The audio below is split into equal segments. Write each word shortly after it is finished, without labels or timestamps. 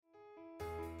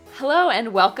Hello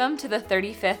and welcome to the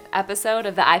 35th episode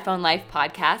of the iPhone Life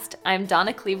podcast. I'm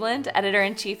Donna Cleveland,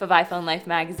 editor-in-chief of iPhone Life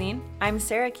magazine. I'm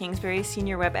Sarah Kingsbury,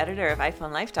 senior web editor of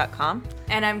iPhoneLife.com.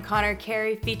 And I'm Connor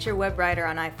Carey, feature web writer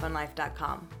on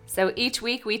iPhoneLife.com. So each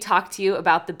week we talk to you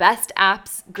about the best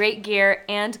apps, great gear,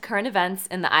 and current events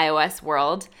in the iOS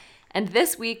world. And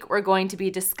this week we're going to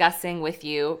be discussing with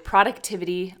you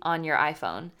productivity on your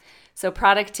iPhone. So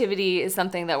productivity is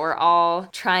something that we're all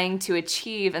trying to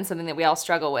achieve and something that we all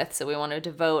struggle with. So we want to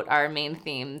devote our main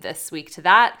theme this week to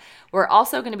that. We're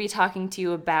also going to be talking to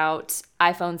you about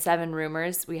iPhone 7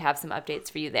 rumors. We have some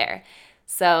updates for you there.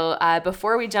 So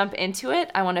before we jump into it,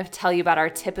 I want to tell you about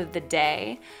our tip of the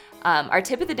day. Our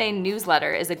tip of the day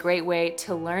newsletter is a great way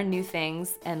to learn new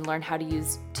things and learn how to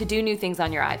do new things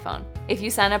on your iPhone. If you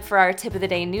sign up for our tip of the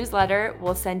day newsletter,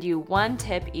 we'll send you one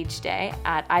tip each day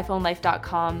at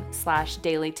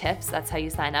iPhoneLife.com/dailytips. That's how you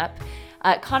sign up.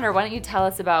 Connor, why don't you tell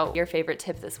us about your favorite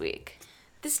tip this week?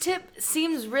 This tip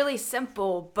seems really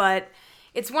simple, but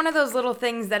it's one of those little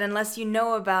things that unless you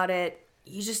know about it,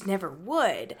 you just never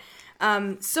would.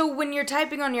 So when you're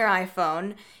typing on your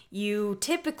iPhone, you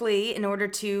typically, in order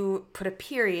to put a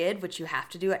period, which you have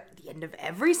to do at the end of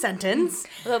every sentence.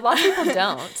 Well, a lot of people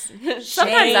don't.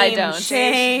 Sometimes I don't.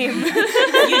 Shame.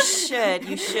 You should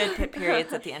put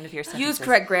periods at the end of your sentences. Use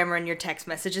correct grammar in your text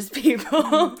messages,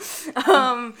 people.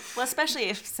 Well,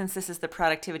 especially since this is the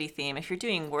productivity theme, if you're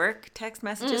doing work text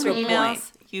messages or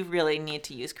emails, you really need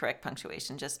to use correct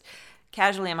punctuation. Just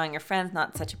casually among your friends,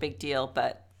 not such a big deal,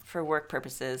 but for work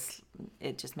purposes,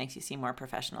 it just makes you seem more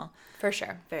professional. For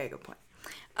sure. Very good point.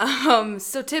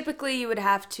 So typically you would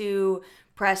have to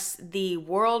press the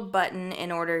world button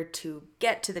in order to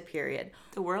get to the period.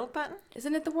 The world button?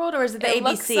 Isn't it the world or is it the It ABC?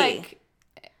 looks like,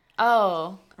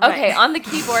 okay, Right. on the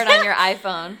keyboard on your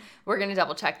iPhone, we're going to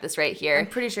double check this right here. I'm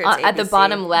pretty sure it's at the ABC.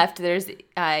 bottom left, there's you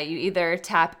either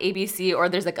tap ABC or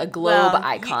there's like a globe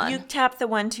icon. You tap the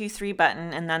 1, 2, 3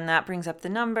 button, and then that brings up the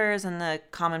numbers and the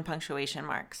common punctuation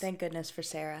marks. Thank goodness for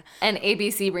Sarah. And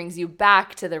ABC brings you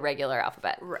back to the regular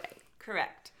alphabet. Right.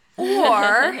 Correct.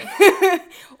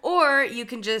 Or you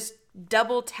can just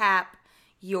double tap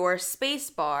your space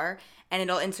bar and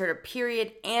it'll insert a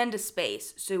period and a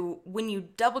space. So when you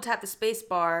double tap the space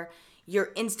bar,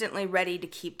 you're instantly ready to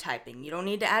keep typing. You don't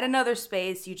need to add another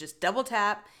space. You just double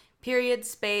tap, period,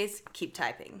 space, keep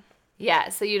typing. Yeah,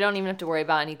 so you don't even have to worry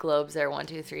about any globes or 1,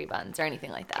 2, 3 buttons or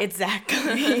anything like that.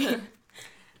 Exactly.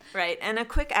 Right. And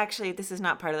actually, this is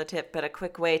not part of the tip, but a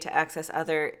quick way to access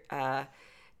to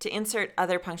insert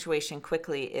other punctuation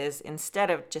quickly is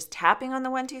instead of just tapping on the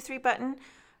 1, 2, 3 button,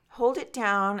 hold it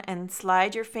down and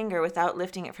slide your finger without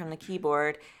lifting it from the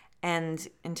keyboard and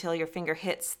until your finger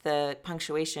hits the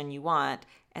punctuation you want,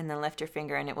 and then lift your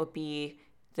finger and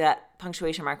that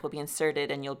punctuation mark will be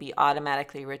inserted and you'll be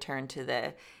automatically returned to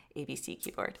the ABC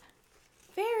keyboard.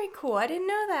 Very cool. I didn't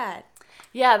know that.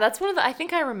 Yeah, that's I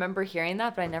think I remember hearing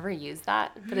that, but I never used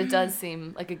that. But it does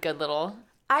seem like a good little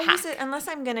I hack. use it unless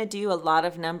I'm going to do a lot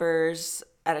of numbers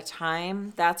at a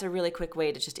time. That's a really quick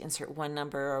way to just insert one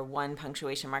number or one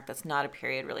punctuation mark that's not a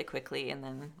period really quickly, and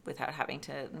then without having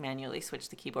to manually switch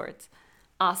the keyboards.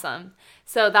 Awesome.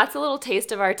 So that's a little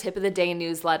taste of our tip of the day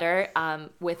newsletter.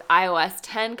 With iOS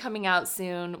 10 coming out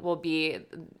soon,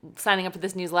 signing up for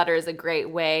this newsletter is a great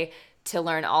way to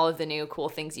learn all of the new cool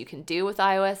things you can do with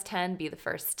iOS 10. Be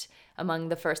among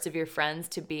the first of your friends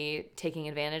to be taking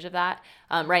advantage of that.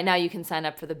 Right now you can sign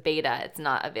up for the beta. It's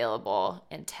not available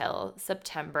until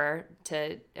September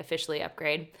to officially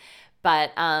upgrade.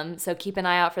 But so keep an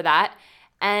eye out for that.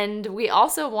 And we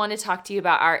also want to talk to you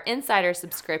about our Insider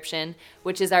subscription,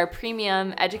 which is our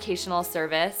premium educational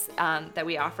service that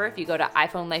we offer. If you go to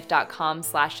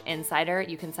iPhoneLife.com/insider,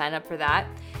 you can sign up for that.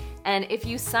 And if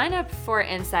you sign up for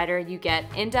Insider, you get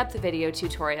in-depth video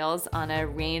tutorials on a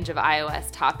range of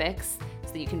iOS topics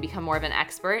so that you can become more of an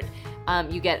expert.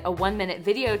 You get a 1-minute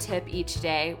video tip each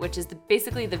day, which is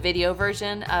basically the video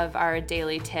version of our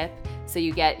daily tip. So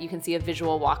you can see a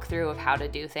visual walkthrough of how to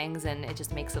do things, and it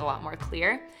just makes it a lot more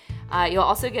clear. You'll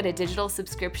also get a digital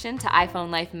subscription to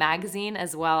iPhone Life magazine,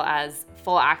 as well as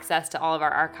full access to all of our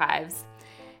archives.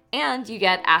 And you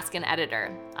get Ask an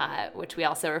Editor, which we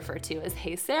also refer to as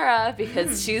Hey Sarah,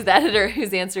 because she's the editor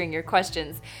who's answering your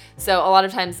questions. So a lot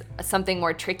of times something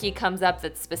more tricky comes up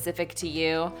that's specific to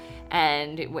you,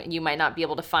 and you might not be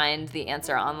able to find the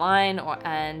answer online.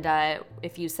 And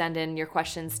if you send in your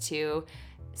questions to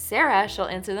Sarah, she'll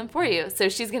answer them for you. So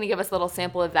she's going to give us a little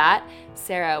sample of that.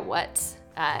 Sarah, what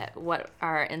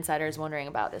are insiders wondering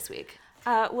about this week?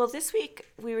 Well, this week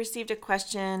we received a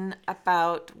question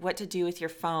about what to do with your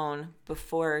phone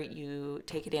before you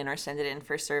take it in or send it in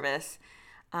for service.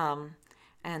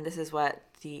 And this is what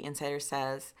the insider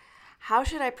says. How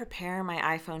should I prepare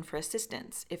my iPhone for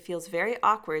assistance? It feels very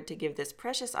awkward to give this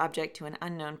precious object to an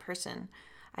unknown person.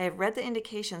 I have read the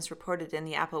indications reported in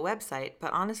the Apple website,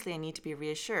 but honestly I need to be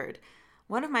reassured.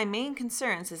 One of my main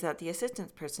concerns is that the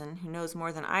assistance person, who knows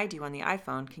more than I do on the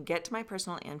iPhone, can get to my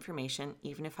personal information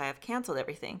even if I have canceled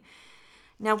everything.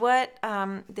 Now, what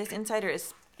this insider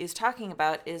is talking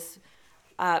about is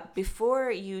before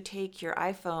you take your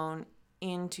iPhone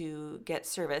in to get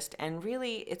serviced, and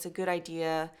really it's a good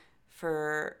idea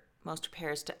for most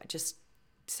repairs to just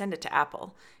send it to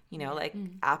Apple.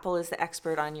 Apple is the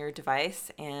expert on your device,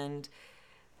 and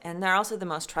they're also the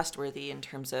most trustworthy in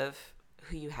terms of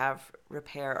who you have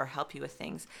repair or help you with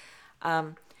things.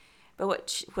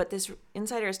 But what this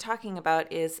insider is talking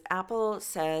about is Apple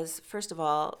says, first of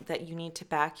all, that you need to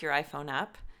back your iPhone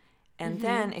up. And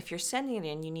then if you're sending it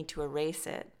in, you need to erase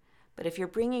it. But if you're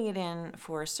bringing it in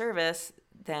for service,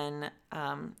 then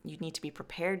you need to be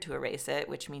prepared to erase it,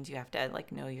 which means you have to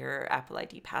know your Apple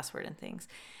ID password and things.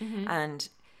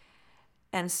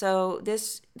 And so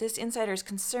this insider is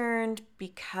concerned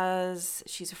because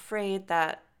she's afraid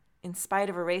that in spite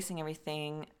of erasing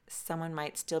everything, someone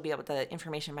might still be the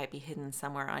information might be hidden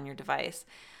somewhere on your device.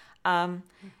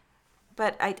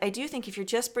 But I do think if you're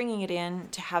just bringing it in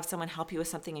to have someone help you with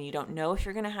something and you don't know if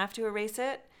you're going to have to erase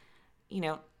it,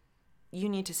 you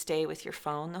need to stay with your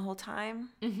phone the whole time.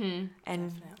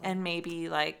 And maybe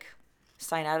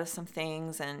sign out of some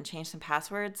things and change some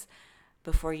passwords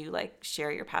before you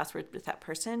share your password with that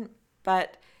person.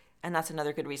 And that's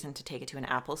another good reason to take it to an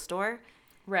Apple store.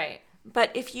 Right.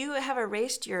 But if you have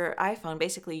erased your iPhone,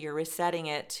 basically you're resetting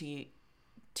it to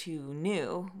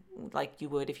new, like you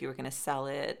would if you were going to sell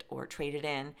it or trade it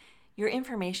in. Your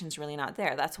information's really not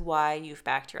there. That's why you've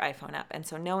backed your iPhone up. And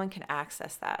so no one can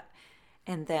access that.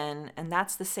 And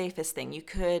that's the safest thing. You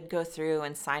could go through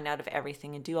and sign out of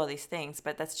everything and do all these things,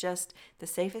 but that's just the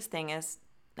safest thing is,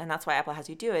 and that's why Apple has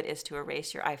you do it, is to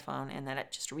erase your iPhone, and then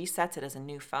it just resets it as a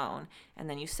new phone. And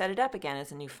then you set it up again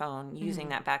as a new phone using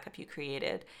that backup you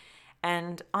created.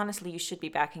 And honestly, you should be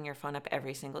backing your phone up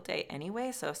every single day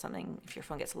anyway. So if your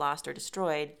phone gets lost or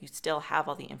destroyed, you still have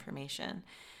all the information.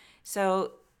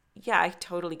 So yeah, I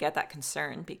totally get that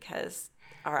concern because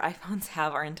our iPhones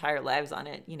have our entire lives on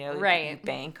it. Right. You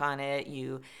bank on it,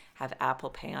 you have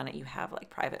Apple Pay on it, you have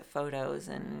private photos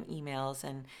and emails,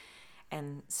 and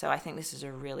so I think this is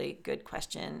a really good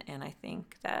question, and I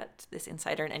think that this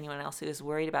insider and anyone else who is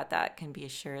worried about that can be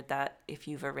assured that if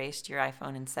you've erased your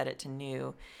iPhone and set it to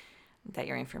new, that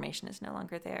your information is no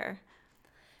longer there.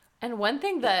 And one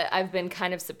thing that I've been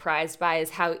kind of surprised by is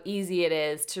how easy it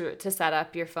is to set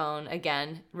up your phone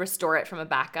again, restore it from a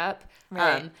backup.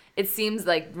 Right. It seems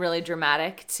really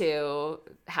dramatic to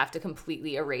have to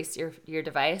completely erase your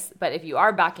device. But if you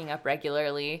are backing up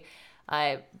regularly,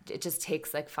 it just takes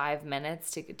 5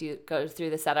 minutes to go through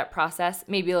the setup process,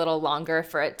 maybe a little longer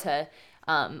for it to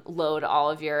load all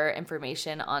of your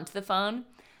information onto the phone.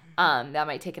 That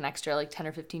might take an extra 10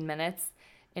 or 15 minutes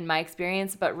in my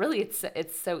experience, but really it's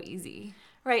so easy.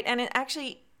 Right, and it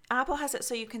actually, Apple has it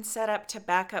so you can set up to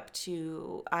back up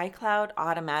to iCloud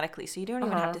automatically, so you don't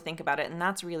even have to think about it, and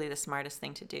that's really the smartest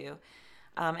thing to do.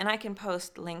 And I can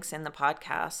post links in the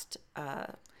podcast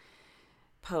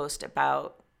post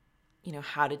about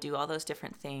how to do all those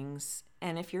different things.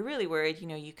 And if you're really worried,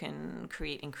 you can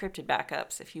create encrypted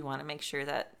backups if you want to make sure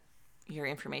that your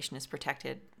information is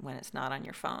protected when it's not on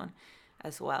your phone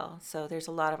as well. So there's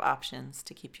a lot of options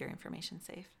to keep your information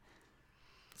safe.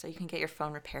 So you can get your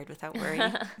phone repaired without worry.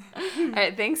 All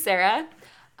right, thanks, Sarah.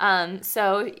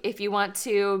 So if you want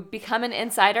to become an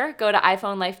insider, go to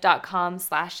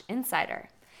iPhoneLife.com/insider.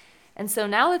 And so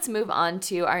now let's move on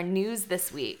to our news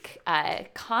this week.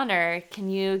 Connor,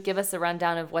 can you give us a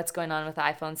rundown of what's going on with the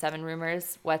iPhone 7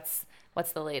 rumors? What's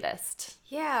the latest?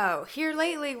 Yeah, here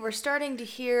lately we're starting to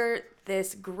hear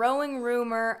this growing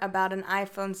rumor about an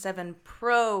iPhone 7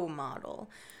 Pro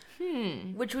model,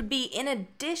 which would be in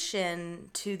addition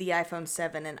to the iPhone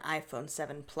 7 and iPhone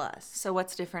 7 Plus. So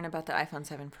what's different about the iPhone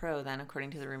 7 Pro then,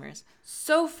 according to the rumors?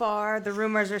 So far, the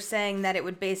rumors are saying that it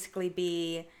would basically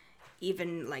be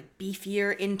even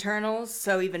beefier internals,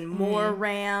 so even more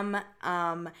RAM,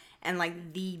 and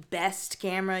the best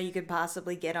camera you could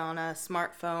possibly get on a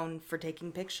smartphone for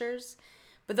taking pictures.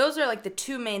 But those are the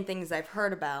two main things I've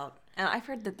heard about. And I've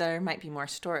heard that there might be more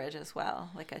storage as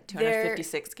well, a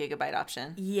 256 gigabyte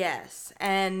option. Yes,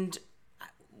 and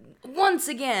once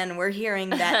again, we're hearing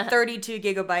that 32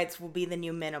 gigabytes will be the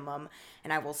new minimum,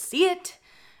 and I will see it.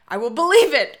 I will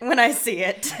believe it when I see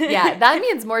it. Yeah, that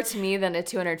means more to me than a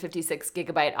 256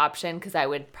 gigabyte option because I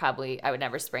would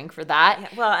never spring for that. Yeah,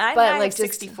 well, I like, have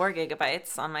 64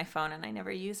 gigabytes on my phone and I never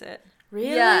use it.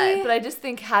 Really? Yeah, but I just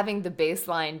think having the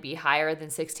baseline be higher than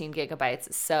 16 gigabytes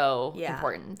is so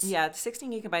important. Yeah,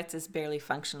 16 gigabytes is barely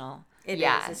functional. It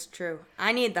is. It's true.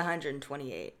 I need the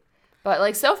 128. But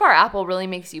like so far, Apple really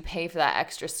makes you pay for that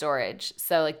extra storage.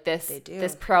 So like this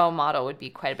Pro model would be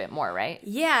quite a bit more, right?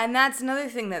 Yeah, and that's another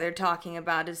thing that they're talking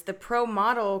about is the Pro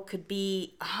model could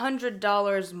be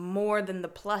 $100 more than the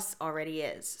Plus already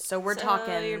is. So we're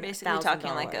talking you're basically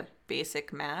talking like a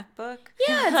basic MacBook.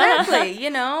 Yeah, exactly.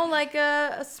 You know, like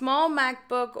a small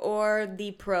MacBook or the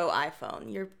Pro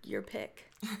iPhone. Your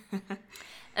pick.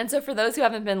 And so for those who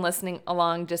haven't been listening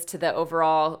along just to the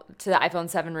iPhone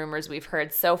 7 rumors we've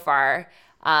heard so far,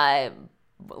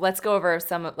 let's go over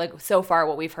some, like, so far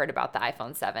what we've heard about the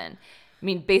iPhone 7. I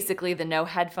mean, basically the no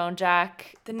headphone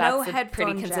jack. That's a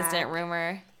pretty consistent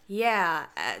rumor. Yeah,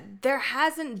 there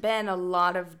hasn't been a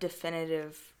lot of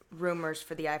definitive rumors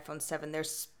for the iPhone 7.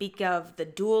 There's speak of the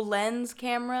dual lens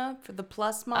camera for the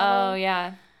Plus model. Oh,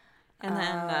 yeah. And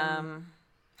then,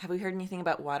 have we heard anything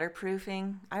about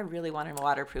waterproofing? I really want a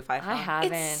waterproof iPhone. I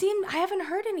haven't. I haven't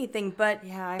heard anything, but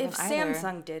Yeah, I if haven't either.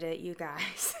 Samsung did it, you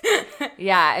guys.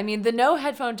 Yeah, I mean, the no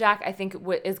headphone jack, I think,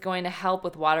 is going to help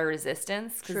with water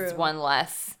resistance because it's one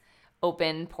less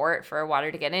open port for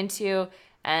water to get into,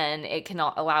 and it can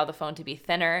allow the phone to be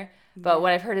thinner. But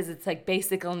what I've heard is it's like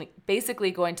basically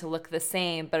going to look the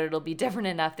same, but it'll be different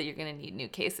enough that you're going to need new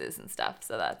cases and stuff.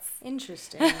 So that's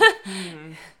Interesting.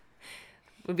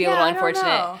 would be a little I don't unfortunate.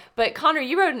 know. But Connor,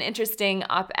 you wrote an interesting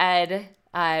op-ed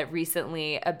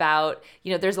recently about,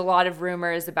 there's a lot of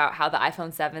rumors about how the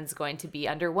iPhone 7 is going to be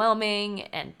underwhelming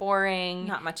and boring.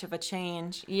 Not much of a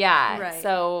change. Yeah. Right.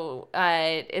 So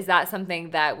is that something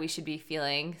that we should be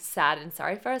feeling sad and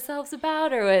sorry for ourselves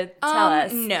about, or tell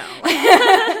us? No.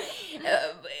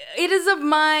 It is of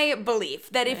my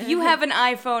belief that if you have an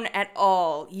iPhone at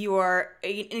all, you are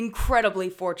an incredibly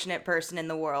fortunate person in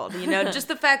the world. Just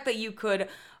the fact that you could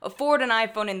afford an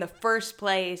iPhone in the first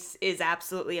place is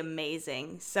absolutely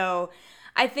amazing. So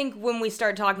I think when we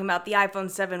start talking about the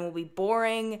iPhone 7 will be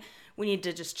boring, we need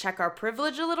to just check our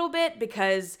privilege a little bit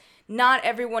because not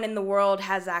everyone in the world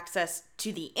has access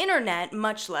to the internet,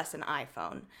 much less an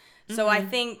iPhone. So I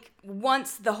think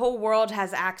once the whole world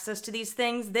has access to these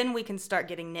things, then we can start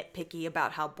getting nitpicky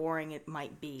about how boring it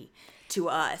might be to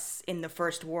us in the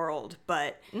first world.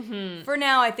 But for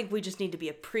now, I think we just need to be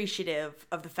appreciative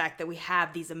of the fact that we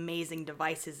have these amazing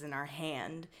devices in our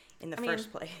hand in the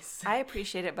first place. I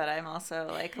appreciate it, but I'm also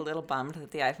like a little bummed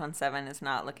that the iPhone 7 is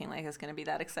not looking like it's going to be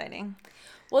that exciting.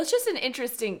 Well, it's just an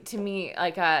interesting, to me,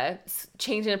 like a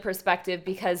change in perspective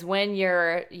because when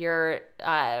you're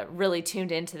really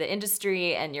tuned into the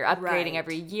industry and you're upgrading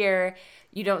every year,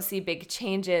 you don't see big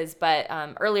changes. But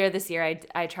earlier this year,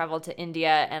 I traveled to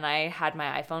India and I had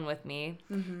my iPhone with me,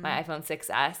 my iPhone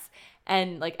 6S.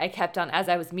 And like I kept on, as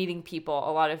I was meeting people,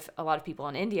 a lot of people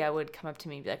in India would come up to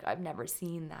me and be like, I've never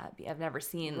seen that. I've never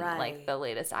seen like the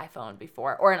latest iPhone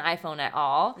before or an iPhone at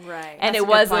all. Right. And That's it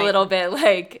was a point. little bit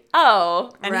like,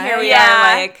 oh. And Right. here we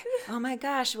are like, oh my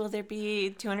gosh, will there be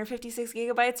 256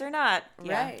 gigabytes or not?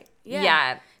 Right.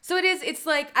 Yeah. So it's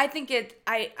like, I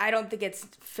don't think it's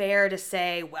fair to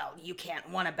say, well, you can't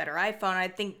want a better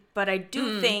iPhone. But I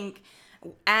do think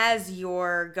as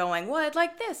you're going, well, I'd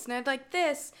like this and I'd like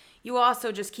this, you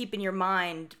also just keep in your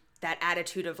mind that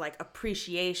attitude of like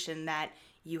appreciation that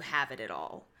you have it at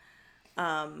all.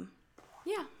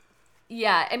 Yeah.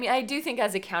 Yeah, I mean, I do think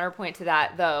as a counterpoint to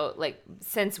that, though, like,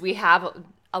 since we have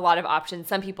a lot of options,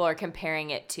 some people are comparing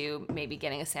it to maybe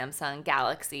getting a Samsung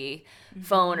Galaxy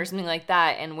phone or something like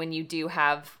that. And when you do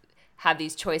have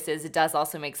these choices, it does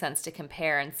also make sense to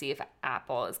compare and see if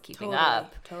Apple is keeping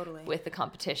up with the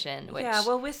competition. Which, yeah,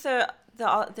 well, with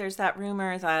there's that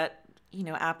rumor that,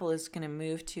 Apple is going to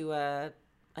move to an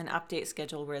update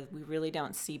schedule where we really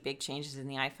don't see big changes in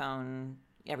the iPhone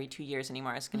every 2 years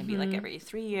anymore. It's going to be like every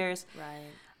 3 years.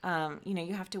 Right.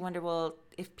 You have to wonder, well,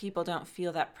 if people don't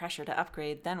feel that pressure to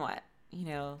upgrade, then what?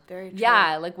 Very true.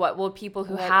 yeah, like what will people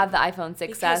who have the iPhone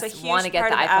 6S want to get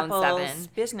the iPhone 7?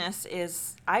 Business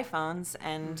is iPhones,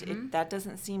 and that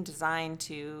doesn't seem designed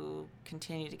to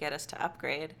continue to get us to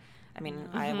upgrade. I mean,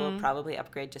 I will probably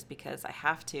upgrade just because I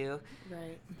have to.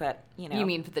 Right. But, You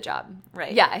mean for the job?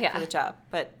 Right. Yeah. For the job.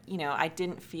 But, I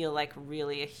didn't feel like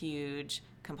really a huge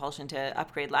compulsion to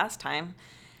upgrade last time.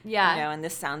 Yeah. And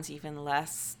this sounds even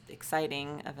less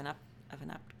exciting of an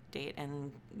update,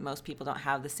 and most people don't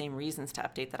have the same reasons to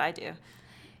update that I do.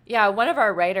 Yeah, one of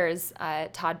our writers,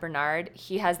 Todd Bernard,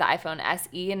 he has the iPhone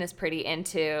SE and is pretty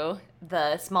into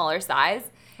the smaller size.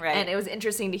 Right. And it was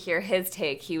interesting to hear his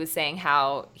take. He was saying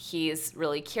how he's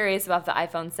really curious about the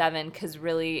iPhone 7 because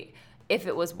really, if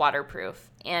it was waterproof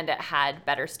and it had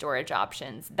better storage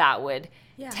options, that would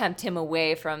tempt him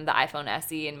away from the iPhone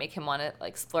SE and make him want to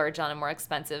like splurge on a more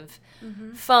expensive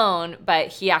phone. But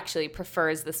he actually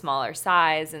prefers the smaller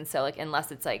size, and so like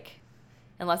unless it's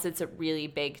a really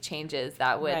big changes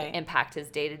that would impact his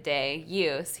day-to-day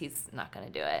use, he's not going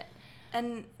to do it.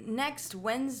 And next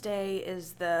Wednesday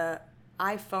is the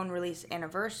iPhone release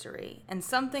anniversary, and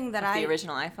something that the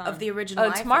original iPhone. Of the original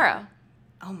iPhone. Tomorrow.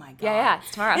 Oh my god. Yeah, it's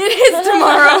tomorrow. It is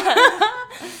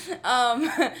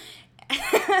tomorrow.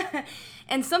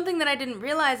 And something that I didn't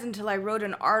realize until I wrote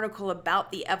an article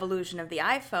about the evolution of the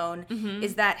iPhone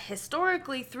is that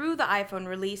historically through the iPhone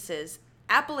releases,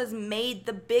 Apple has made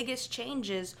the biggest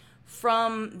changes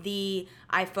from the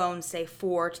iPhone, say,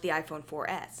 4 to the iPhone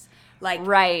 4S. Like,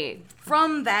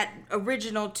 from that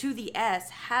original to the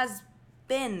S has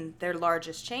been their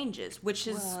largest changes, which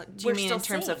is do you mean in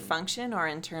terms of function or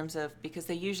in terms of, because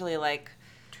they usually like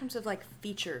in terms of like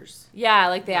features? Yeah,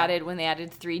 like they added when they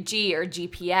added 3G or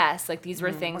GPS, like these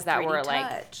were things that were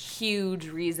like huge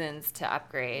reasons to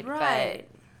upgrade. Right.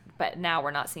 But now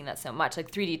we're not seeing that so much. Like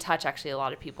 3D Touch, actually, a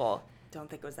lot of people don't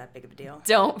think it was that big of a deal.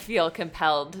 Don't feel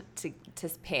compelled to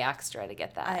pay extra to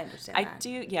get that. I understand that. I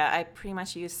do, yeah. I pretty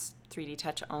much use 3D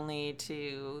Touch only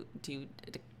to do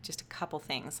just a couple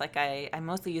things. Like I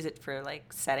mostly use it for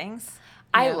like settings.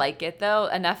 I like it though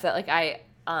enough that like I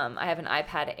have an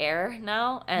iPad Air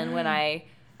now, and when I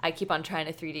keep on trying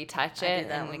to 3D Touch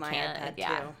it, and we can't.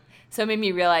 iPad too. So it made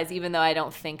me realize, even though I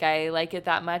don't think I like it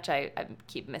that much, I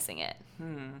keep missing it.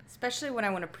 Especially when I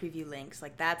want to preview links.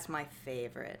 Like that's my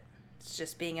favorite. It's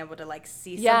just being able to like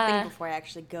see something before I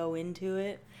actually go into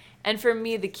it. And for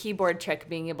me, the keyboard trick,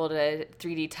 being able to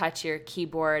 3D touch your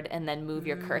keyboard and then move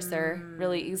your cursor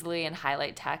really easily and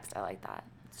highlight text, I like that.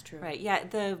 It's true. Right. Yeah.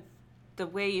 The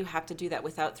way you have to do that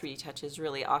without 3D touch is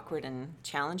really awkward and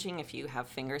challenging if you have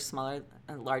fingers smaller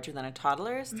and larger than a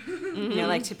toddler's. You know,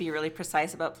 like to be really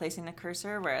precise about placing the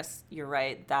cursor, whereas you're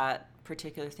right, that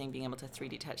particular thing, being able to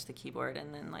 3D touch the keyboard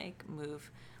and then like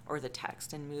move, or the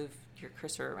text, and move your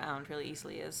cursor around really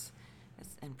easily is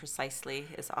and precisely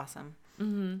is awesome.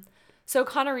 Mm-hmm. So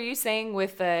Connor, were you saying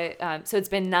with the so it's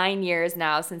been 9 years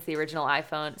now since the original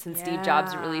iPhone, since Steve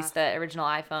Jobs released the original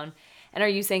iPhone, and are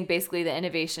you saying basically the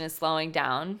innovation is slowing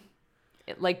down?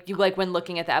 Like when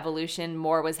looking at the evolution,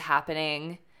 more was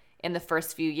happening in the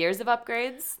first few years of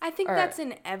upgrades? I think that's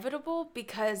inevitable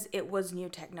because it was new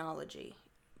technology.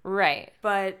 Right.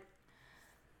 But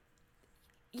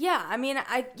yeah, I mean,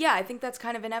 I think that's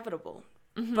kind of inevitable.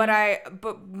 Mm-hmm.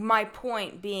 But my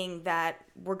point being that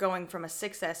we're going from a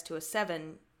 6S to a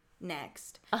 7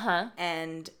 next.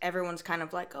 And everyone's kind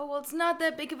of like, oh, well, it's not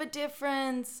that big of a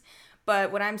difference.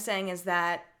 But what I'm saying is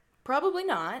that probably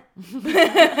not.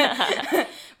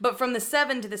 But from the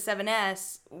 7 to the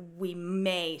 7S, we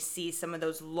may see some of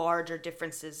those larger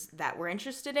differences that we're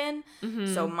interested in.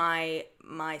 Mm-hmm. So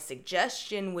my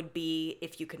suggestion would be,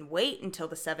 if you can wait until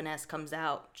the 7S comes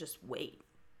out, just wait.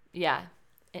 Yeah.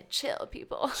 And chill,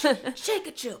 people. Shake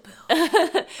a chill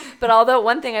pill. But although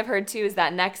one thing I've heard too is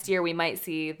that next year we might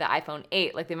see the iPhone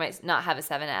 8, like they might not have a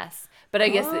 7S. But I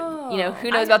guess, who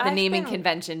knows about the naming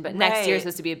convention, but next year is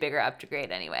supposed to be a bigger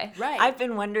upgrade anyway. Right. I've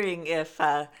been wondering if,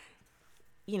 with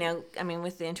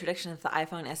the introduction of the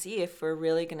iPhone SE, if we're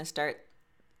really going to start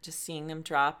just seeing them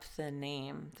drop the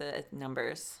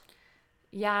numbers.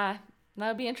 Yeah. That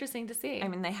would be interesting to see. I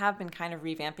mean, they have been kind of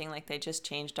revamping, like they just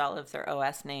changed all of their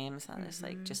OS names,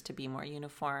 like just to be more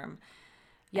uniform.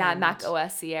 Yeah, Mac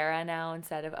OS Sierra now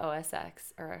instead of OS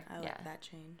X, or I like that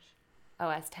change.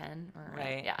 OS 10, or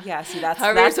right? Yeah, yeah. See, that's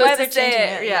why they're changing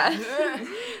it. Yeah.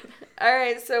 All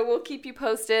right, so we'll keep you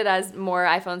posted as more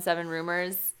iPhone 7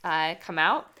 rumors come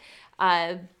out.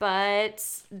 But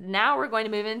now we're going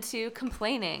to move into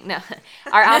complaining. No,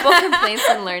 our Apple complaints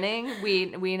and learning.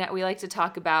 We like to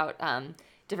talk about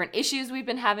different issues we've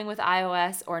been having with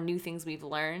iOS or new things we've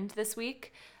learned this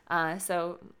week.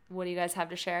 So what do you guys have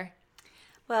to share?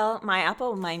 Well,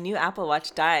 my new Apple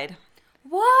Watch died.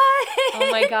 What? Oh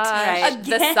my gosh. Right.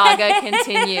 The saga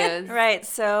continues. Right.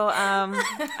 So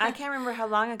I can't remember how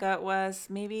long ago it was.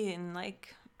 Maybe in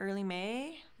like early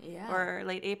May or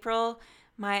late April.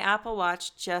 My Apple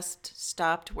Watch just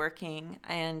stopped working,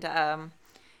 and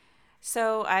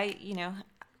so I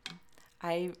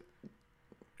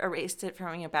erased it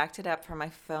from, backed it up from my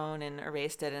phone and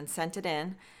erased it and sent it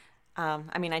in.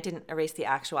 I didn't erase the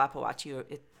actual Apple Watch.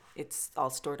 It's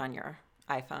all stored on your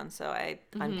iPhone, so I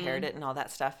unpaired it and all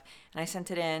that stuff. And I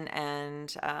sent it in,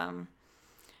 and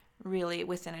really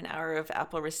within an hour of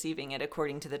Apple receiving it,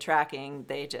 according to the tracking,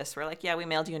 they just were like, yeah, we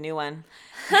mailed you a new one.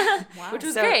 Wow. Which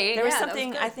was great. There was Yeah, that was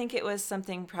something, good. I think it was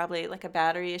something probably like a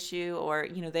battery issue, or,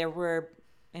 there were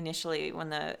initially when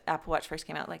the Apple Watch first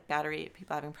came out, like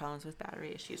people having problems with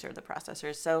battery issues or the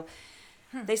processors. So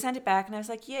they sent it back, and I was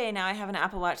like, yay, now I have an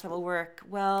Apple Watch that will work.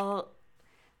 Well,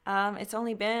 it's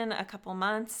only been a couple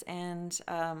months, and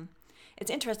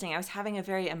it's interesting. I was having a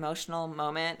very emotional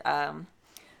moment.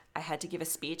 I had to give a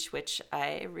speech, which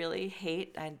I really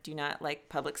hate. I do not like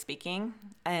public speaking.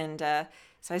 And so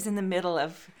I was in the middle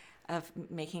of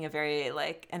making a very,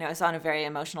 and I was on a very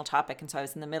emotional topic. And so I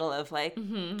was in the middle of,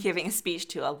 giving a speech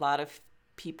to a lot of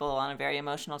people on a very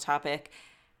emotional topic.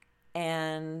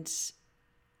 And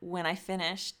when I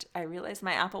finished, I realized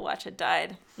my Apple Watch had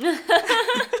died.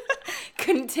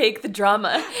 Couldn't take the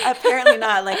drama. Apparently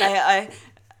not.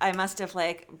 I must have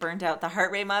burnt out the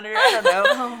heart rate monitor. I don't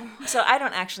know. So I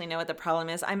don't actually know what the problem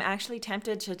is. I'm actually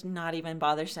tempted to not even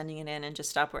bother sending it in and just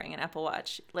stop wearing an Apple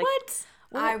Watch. What?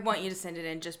 I want you to send it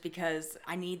in just because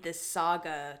I need this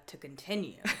saga to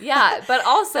continue. Yeah, but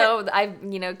also I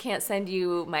can't send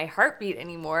you my heartbeat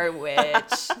anymore,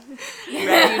 which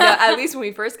at least when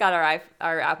we first got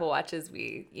our Apple Watches,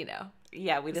 we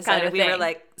Yeah, we kind decided of a we were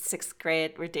thing. sixth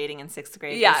grade. We're dating in sixth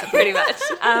grade. Yeah, basically. pretty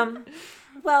much.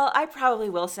 Well, I probably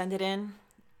will send it in.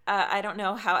 I don't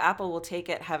know how Apple will take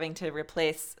it having to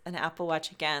replace an Apple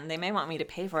Watch again. They may want me to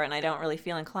pay for it, and I don't really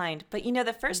feel inclined. But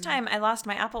the first time I lost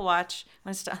my Apple Watch,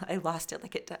 I lost it,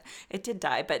 it did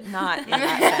die, but not in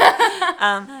that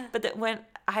sense. But when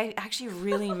I actually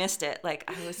really missed it,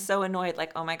 I was so annoyed,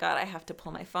 oh my God, I have to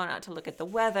pull my phone out to look at the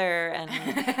weather, and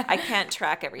I can't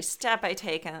track every step I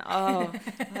take, and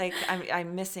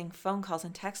I'm missing phone calls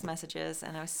and text messages,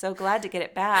 and I was so glad to get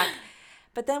it back.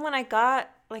 But then when I got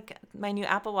my new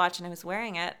Apple Watch and I was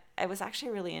wearing it, it was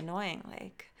actually really annoying.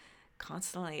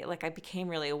 Constantly, I became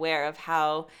really aware of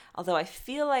how, although I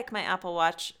feel like my Apple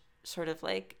Watch sort of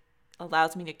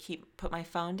allows me to put my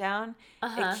phone down,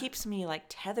 it keeps me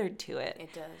tethered to it. It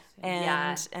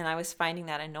does. And I was finding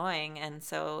that annoying. And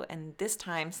this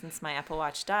time since my Apple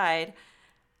Watch died,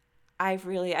 I've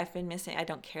been missing. I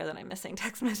don't care that I'm missing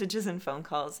text messages and phone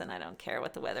calls, and I don't care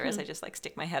what the weather is. I just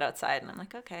stick my head outside, and I'm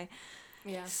like, okay.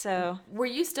 Yeah. So were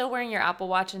you still wearing your Apple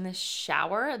Watch in the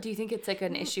shower? Do you think it's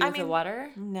an issue with the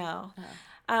water? No.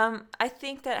 I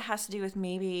think that has to do with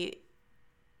maybe.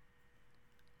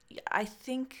 I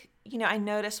think I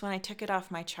noticed when I took it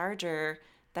off my charger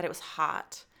that it was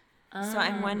hot. So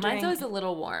I'm wondering. Mine's always a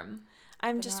little warm.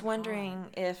 I'm just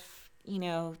wondering if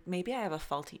maybe I have a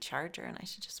faulty charger, and I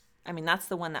should just. That's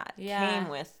the one that came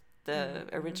with the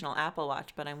original Apple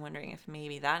Watch, but I'm wondering if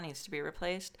maybe that needs to be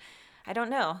replaced. I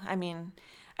don't know.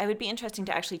 It would be interesting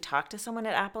to actually talk to someone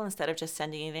at Apple instead of just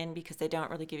sending it in, because they don't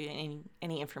really give you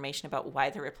any information about why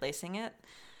they're replacing it.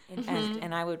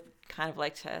 And I would kind of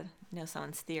like to know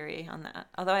someone's theory on that.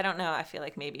 Although I don't know. I feel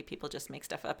like maybe people just make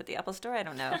stuff up at the Apple Store. I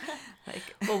don't know.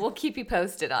 Well, we'll keep you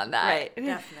posted on that. Right.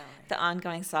 Definitely. The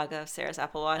ongoing saga of Sarah's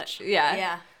Apple Watch. Yeah.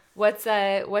 Yeah. What's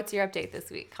your update this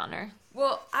week, Connor?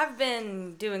 Well, I've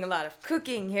been doing a lot of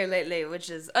cooking here lately, which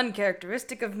is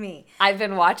uncharacteristic of me. I've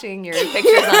been watching your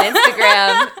pictures on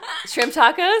Instagram. Shrimp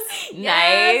tacos?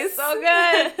 Yes, Nice. so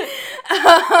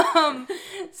good.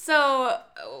 So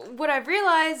what I've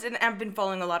realized, and I've been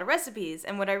following a lot of recipes,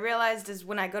 and what I realized is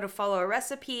when I go to follow a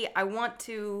recipe, I want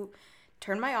to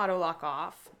turn my auto lock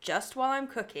off just while I'm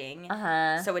cooking,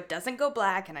 so it doesn't go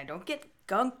black and I don't get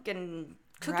gunk and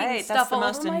cooking stuff that's the all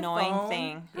most over my annoying phone.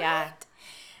 thing. Yeah.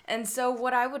 And so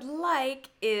what I would like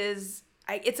is,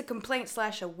 it's a complaint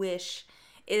 / a wish,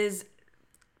 is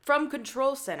from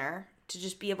Control Center to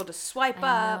just be able to swipe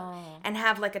up and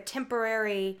have a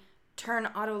temporary turn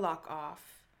auto lock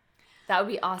off. That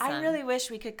would be awesome. I really wish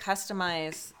we could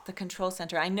customize the Control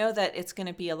Center. I know that it's going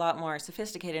to be a lot more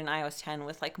sophisticated in iOS 10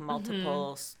 with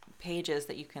multiple pages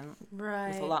that you can,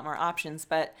 with a lot more options,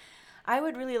 but I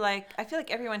would really I feel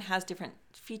like everyone has different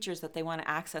features that they want to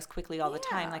access quickly all the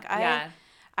time.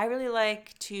 I really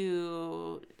like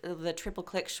the triple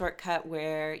click shortcut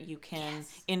where you can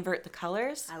invert the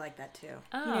colors. I like that too.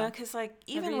 Oh. Because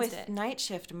even with night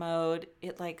shift mode,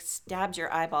 it stabs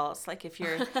your eyeballs. If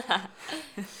you're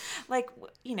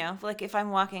if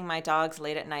I'm walking my dogs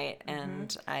late at night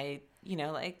and I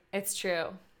it's true.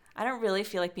 I don't really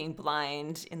feel like being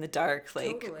blind in the dark,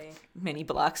 Totally. many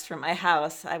blocks from my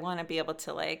house. I want to be able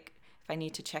to if I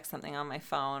need to check something on my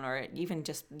phone, or even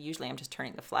usually I'm just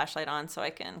turning the flashlight on so I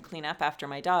can clean up after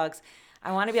my dogs.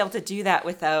 I want to be able to do that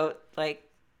without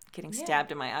getting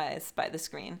stabbed in my eyes by the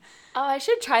screen. Oh, I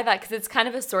should try that because it's kind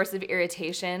of a source of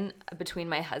irritation between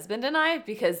my husband and I,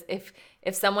 because if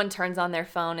someone turns on their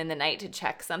phone in the night to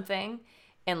check something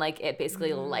and like it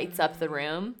basically lights up the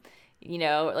room, you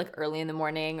know, like early in the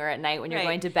morning or at night when you're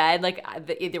going to bed, like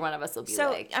either one of us will be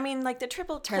like, I mean, like the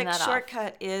triple click that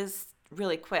shortcut is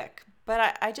really quick,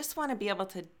 but I just want to be able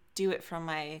to do it from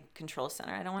my control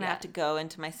center. I don't want to have to go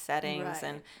into my settings,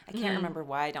 and I can't remember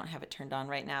why I don't have it turned on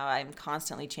right now. I'm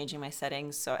constantly changing my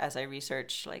settings, so as I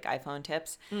research like iPhone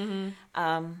tips.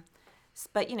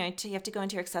 But you know, you have to go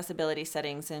into your accessibility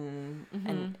settings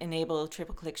and enable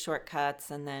triple click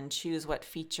shortcuts, and then choose what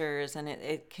features, and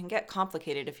it can get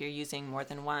complicated if you're using more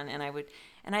than one. And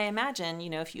I imagine, you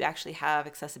know, if you actually have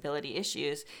accessibility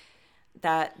issues,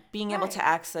 that being able to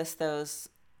access those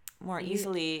more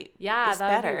easily is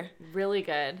better. Would be really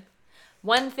good.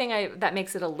 One thing that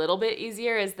makes it a little bit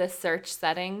easier is the search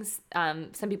settings.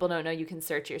 Some people don't know you can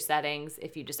search your settings.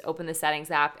 If you just open the settings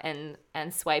app and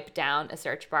swipe down, a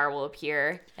search bar will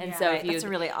appear. And so if you, that's a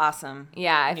really awesome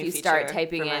if you start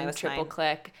typing in triple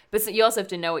click, but so you also have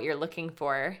to know what you're looking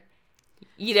for.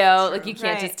 You know, like you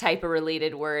can't just type a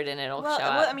related word and it'll show up.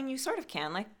 Well, I mean, you sort of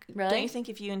can. Like, don't you think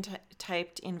if you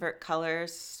typed invert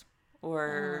colors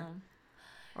or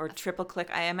triple click,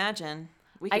 I imagine.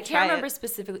 I can't remember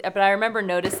specifically, but I remember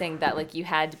noticing that like you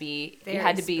had to be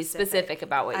specific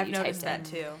about what you typed in. I've noticed that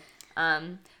too.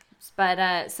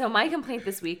 So my complaint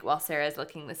this week, while Sarah's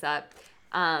looking this up,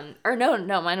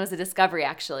 mine was a discovery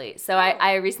actually. So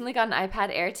I recently got an iPad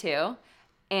Air 2,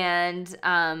 and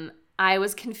I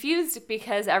was confused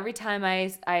because every time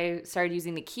I started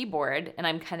using the keyboard, and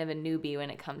I'm kind of a newbie when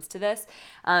it comes to this,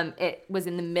 it was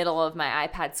in the middle of my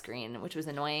iPad screen, which was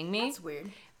annoying me. That's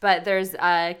weird. But there's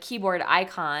a keyboard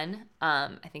icon,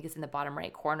 I think it's in the bottom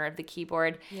right corner of the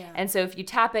keyboard. Yeah. And so if you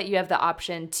tap it, you have the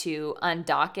option to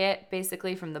undock it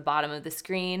basically from the bottom of the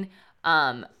screen,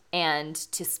 and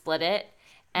to split it.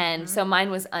 And so mine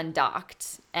was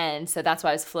undocked. And so that's why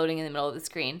I was floating in the middle of the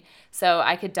screen. So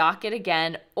I could dock it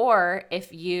again, or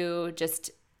if you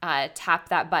just tap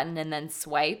that button and then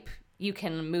swipe, you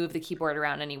can move the keyboard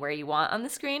around anywhere you want on the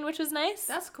screen, which was nice.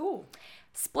 That's cool.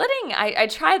 Splitting, I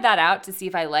tried that out to see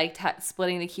if I liked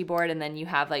splitting the keyboard, and then you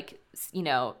have like, you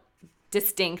know,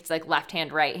 distinct like left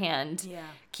hand, right hand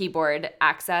keyboard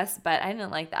access, but I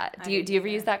didn't like that. Do you ever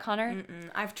use that, Connor?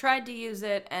 I've tried to use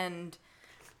it, and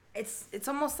it's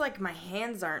almost like my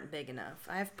hands aren't big enough.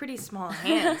 I have pretty small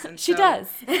hands. And She does.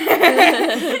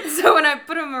 So when I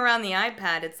put them around the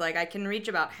iPad, it's like I can reach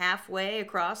about halfway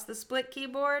across the split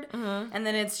keyboard, and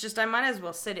then it's just I might as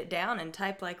well sit it down and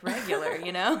type like regular,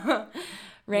 you know?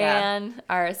 Rayanne,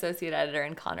 our associate editor,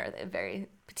 and Connor, they have very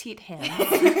petite hands.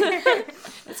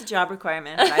 It's a job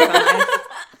requirement.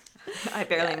 I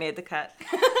barely made the cut.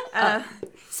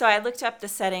 So I looked up the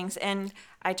settings, and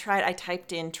I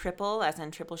typed in triple, as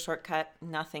in triple shortcut.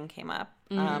 Nothing came up.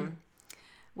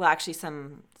 Well, actually,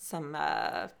 some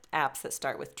apps that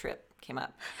start with trip came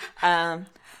up.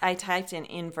 I typed in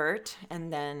invert,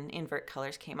 and then invert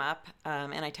colors came up.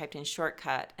 And I typed in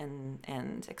shortcut,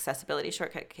 and accessibility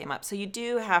shortcut came up. So you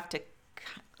do have to,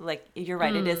 like, you're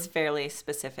right, it is fairly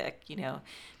specific, you know,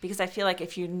 because I feel like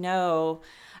if you know,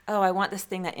 oh, I want this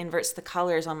thing that inverts the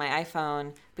colors on my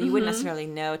iPhone, but you wouldn't necessarily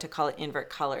know to call it invert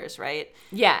colors, right?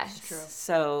 Yeah. True.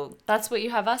 So that's what you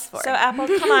have us for. So Apple,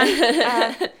 come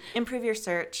on, improve your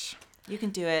search. You can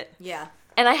do it. Yeah.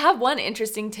 And I have one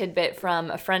interesting tidbit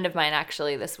from a friend of mine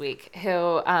actually this week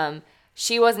who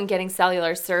she wasn't getting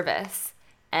cellular service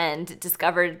and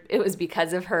discovered it was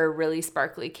because of her really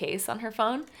sparkly case on her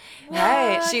phone. What?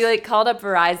 Right. She like called up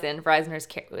Verizon.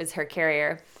 Verizon was her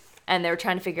carrier. And they were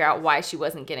trying to figure out why she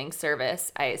wasn't getting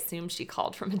service. I assume she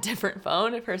called from a different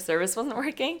phone if her service wasn't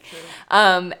working.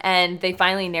 And they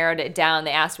finally narrowed it down.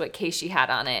 They asked what case she had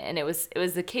on it, and it was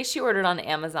the case she ordered on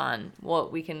Amazon. Well,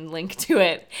 we can link to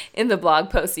it in the blog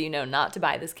post so you know not to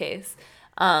buy this case.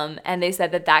 And they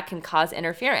said that can cause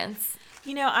interference.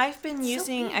 You know, I've been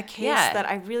using a case that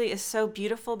I really is so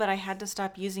beautiful, but I had to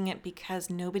stop using it because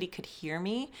nobody could hear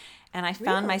me. And I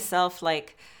found myself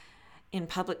like in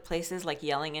public places, like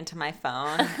yelling into my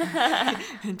phone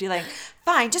and be like,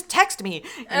 fine, just text me.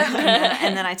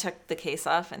 And then I took the case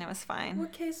off and it was fine.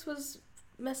 What case was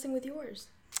messing with yours?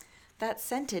 That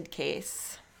scented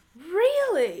case.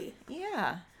 Really?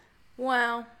 Yeah.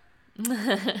 Wow.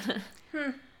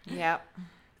 Yep.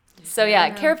 So yeah,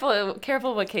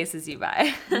 careful what cases you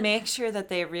buy. Make sure that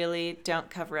they really don't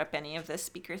cover up any of the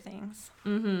speaker things.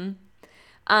 Mm-hmm.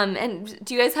 And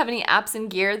do you guys have any apps and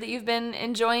gear that you've been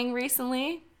enjoying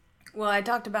recently? Well, I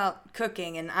talked about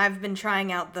cooking, and I've been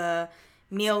trying out the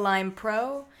Meal Line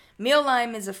Pro.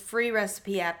 Mealime is a free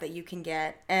recipe app that you can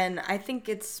get, and I think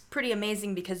it's pretty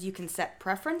amazing because you can set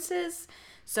preferences.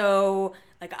 So,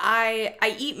 like,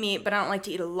 I eat meat, but I don't like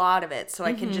to eat a lot of it, so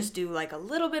I can just do, like, a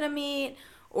little bit of meat,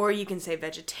 or you can say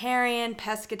vegetarian,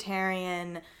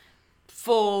 pescatarian,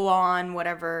 full on,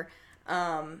 whatever.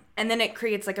 And then it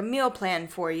creates, like, a meal plan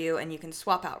for you, and you can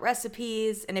swap out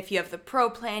recipes, and if you have the Pro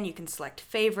plan, you can select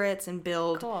favorites and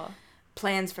build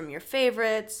plans from your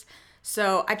favorites.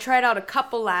 So I tried out a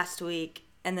couple last week,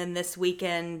 and then this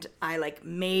weekend I like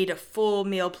made a full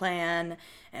meal plan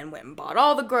and went and bought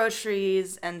all the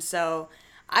groceries, and so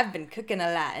I've been cooking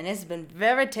a lot, and it's been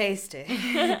very tasty.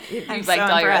 You've liked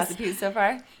all your recipes so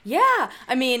far? Yeah,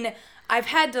 I mean, I've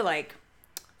had to like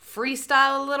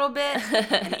freestyle a little bit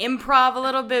and improv a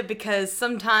little bit because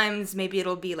sometimes maybe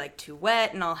it'll be like too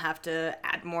wet and I'll have to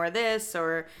add more of this,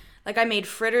 or like I made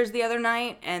fritters the other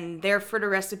night and their fritter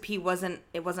recipe wasn't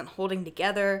holding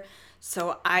together.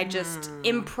 So I just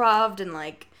improv'd and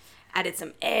like added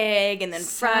some egg and then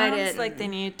fried it. Sounds like they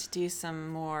need to do some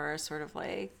more sort of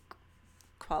like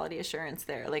quality assurance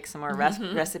there, like some more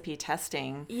recipe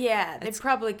testing. Yeah, they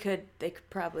could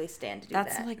probably stand to do that.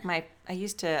 That's like I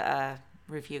used to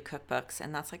review cookbooks,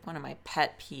 and that's like one of my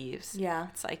pet peeves. Yeah.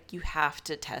 It's like you have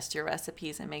to test your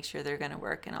recipes and make sure they're going to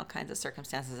work in all kinds of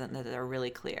circumstances and that they're really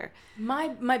clear.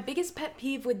 My biggest pet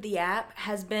peeve with the app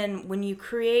has been when you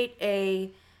create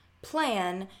a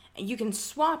plan, you can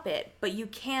swap it, but you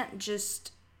can't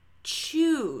just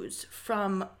choose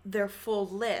from their full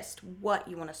list what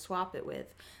you want to swap it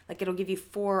with. Like it'll give you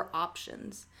 4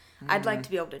 options. I'd like to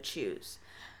be able to choose.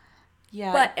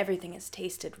 Yeah. But everything is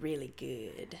tasted really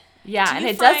good. Yeah, and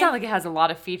it does sound like it has a lot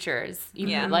of features,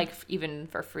 even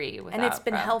for free. And it's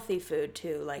been healthy food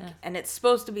too, and it's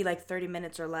supposed to be like 30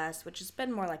 minutes or less, which has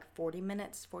been more like 40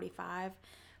 minutes, 45.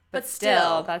 But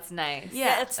still, that's nice.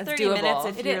 Yeah, it's 30 doable. minutes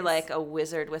if you're like a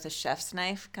wizard with a chef's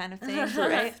knife kind of thing,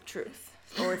 right? Truth.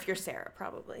 Or if you're Sarah,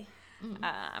 probably.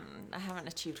 I haven't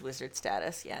achieved wizard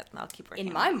status yet, and I'll keep working.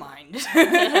 In my mind.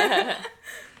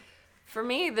 For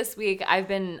me this week,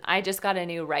 I just got a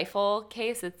new rifle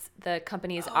case. It's the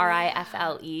company's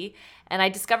RIFLE, and I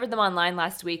discovered them online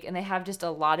last week, and they have just a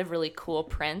lot of really cool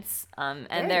prints. And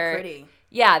they're pretty.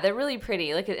 Yeah, they're really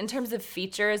pretty. Like in terms of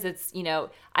features, it's,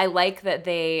 I like that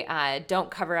they don't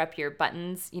cover up your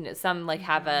buttons. Some like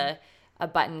have a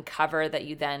button cover that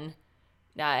you then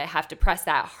have to press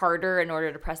that harder in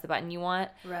order to press the button you want.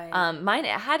 Right. Mine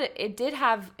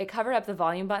it covered up the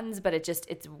volume buttons, but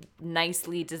it's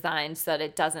nicely designed so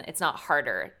that it's not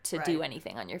harder to do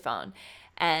anything on your phone.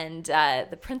 And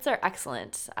the prints are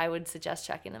excellent. I would suggest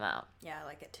checking them out. Yeah, I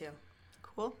like it too.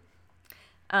 Cool.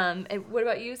 What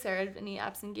about you, Sarah? Any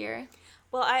apps and gear?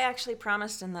 Well, I actually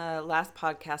promised in the last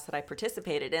podcast that I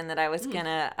participated in that I was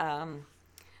gonna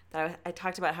I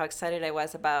talked about how excited I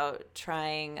was about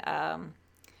trying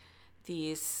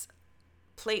these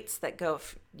plates that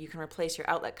you can replace your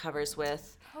outlet covers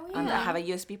with that have a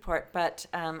USB port. But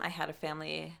I had a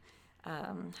family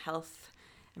health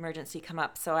emergency come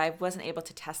up, so I wasn't able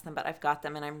to test them, but I've got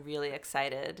them and I'm really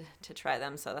excited to try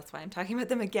them. So that's why I'm talking about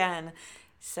them again.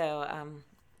 So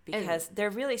because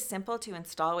they're really simple to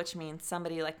install, which means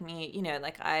somebody like me,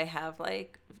 like I have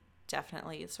like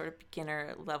definitely sort of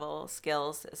beginner level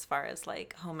skills as far as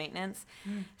like home maintenance.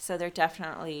 So they're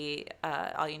definitely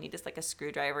all you need is like a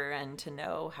screwdriver and to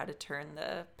know how to turn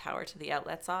the power to the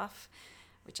outlets off,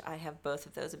 which I have both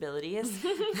of those abilities.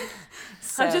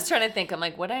 So, I'm just trying to think. I'm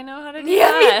like, would I know how to do Me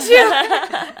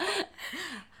that?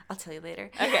 I'll tell you later.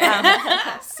 Okay.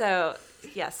 So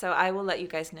I will let you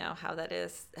guys know how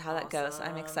that goes.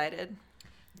 I'm excited.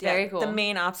 Very cool. The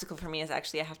main obstacle for me is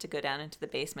actually I have to go down into the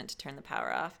basement to turn the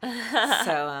power off.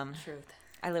 So Truth.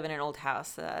 I live in an old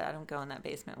house. I don't go in that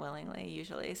basement willingly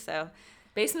usually. So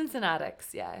Basements and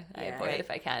attics, I avoid it if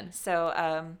I can.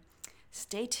 So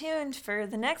stay tuned for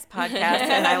the next podcast,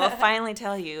 and I will finally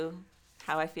tell you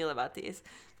how I feel about these.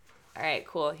 All right,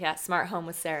 cool. Yeah, smart home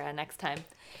with Sarah next time.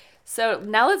 So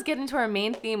now let's get into our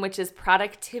main theme, which is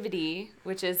productivity,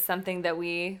 which is something that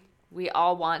we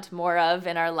all want more of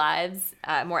in our lives,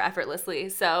 more effortlessly.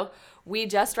 So we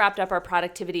just wrapped up our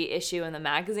productivity issue in the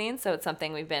magazine, so it's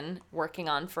something we've been working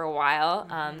on for a while.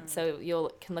 So you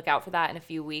can look out for that in a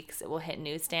few weeks. It will hit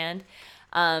newsstand.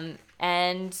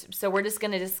 And so we're just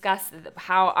going to discuss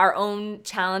how our own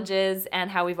challenges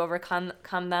and how we've overcome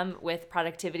them with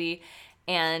productivity,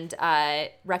 and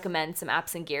recommend some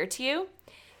apps and gear to you.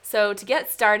 So to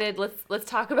get started, let's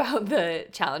talk about the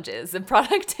challenges of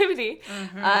productivity.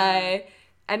 I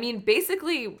mean,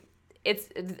 basically,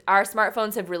 our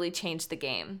smartphones have really changed the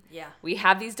game. Yeah. We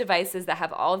have these devices that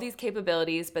have all of these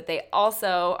capabilities, but they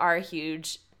also are a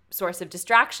huge source of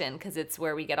distraction because it's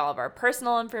where we get all of our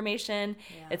personal information.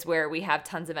 Yeah. It's where we have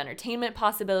tons of entertainment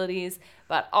possibilities,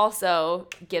 but also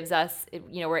gives us,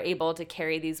 we're able to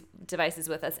carry these devices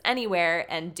with us anywhere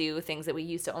and do things that we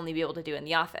used to only be able to do in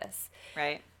the office.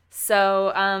 Right.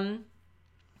 So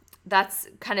that's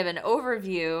kind of an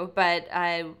overview, but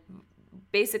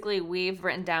basically we've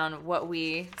written down what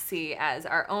we see as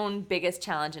our own biggest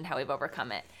challenge and how we've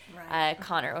overcome it. Right.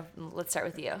 Connor, let's start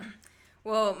with you.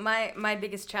 Well, my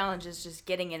biggest challenge is just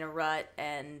getting in a rut,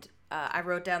 and I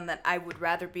wrote down that I would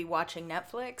rather be watching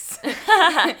Netflix.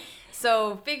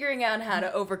 So figuring out how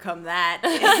to overcome that.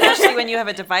 Especially when you have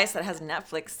a device that has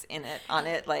Netflix in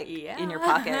your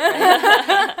pocket.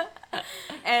 Right?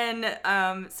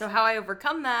 And so how I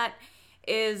overcome that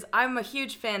is I'm a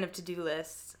huge fan of to-do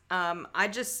lists.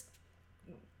 The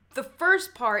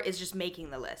first part is just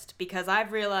making the list, because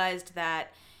I've realized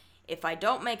that if I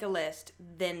don't make a list,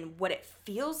 then what it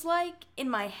feels like in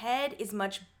my head is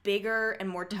much bigger and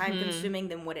more time-consuming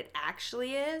than what it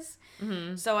actually is.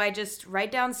 Mm-hmm. So I just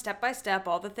write down step by step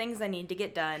all the things I need to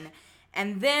get done.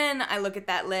 And then I look at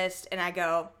that list and I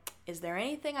go, is there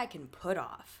anything I can put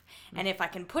off? And if I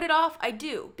can put it off, I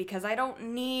do, because I don't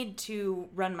need to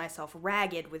run myself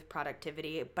ragged with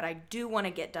productivity, but I do want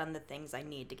to get done the things I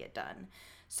need to get done.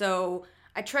 So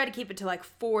I try to keep it to like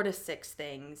 4 to 6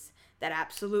 things that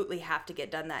absolutely have to get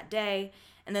done that day,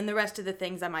 and then the rest of the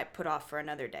things I might put off for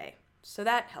another day. So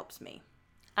that helps me.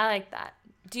 I like that.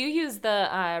 Do you use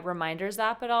the Reminders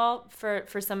app at all for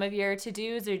some of your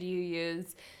to-dos, or do you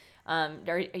use,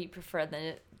 or you prefer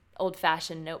the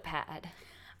old-fashioned notepad?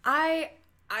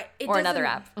 Or another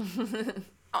app?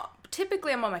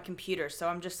 Typically I'm on my computer, so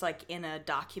I'm just like in a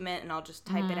document and I'll just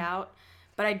type it out.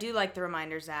 But I do like the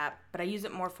Reminders app, but I use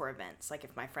it more for events. Like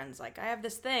if my friend's like, I have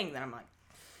this thing, then I'm like,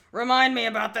 remind me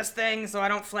about this thing so I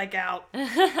don't flake out.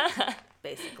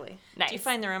 Basically. Nice. Do you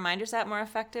find the Reminders app more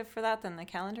effective for that than the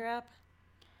calendar app?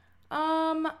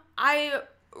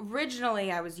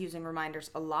 Originally I was using Reminders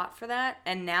a lot for that,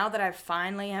 and now that I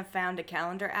finally have found a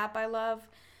calendar app I love,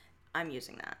 I'm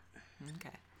using that.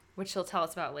 Okay. Which she'll tell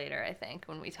us about later, I think,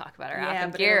 when we talk about our app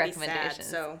and gear recommendations. Sad,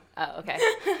 so. Oh, okay.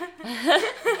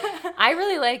 I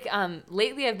really like,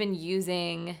 lately I've been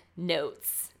using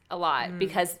Notes a lot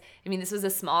because, this was a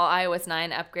small iOS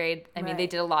 9 upgrade. They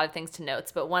did a lot of things to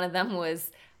Notes, but one of them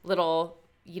was little,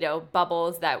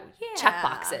 bubbles that check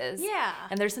boxes. Yeah.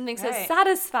 And there's something so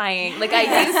satisfying. Like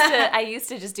I used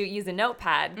to just use a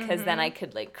notepad because then I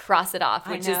could cross it off,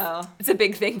 which is it's a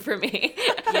big thing for me.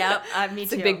 Yep, me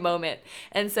it's too. a big moment.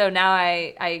 And so now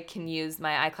I can use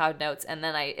my iCloud Notes, and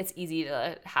then it's easy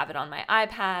to have it on my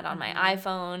iPad, on my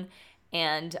iPhone,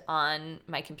 and on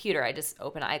my computer. I just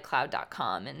open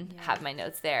iCloud.com and have my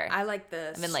notes there. I like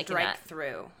the strike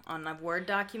through on a Word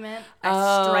document.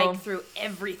 I strike through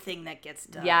everything that gets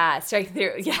done. Yeah, strike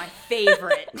through. It's my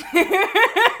favorite.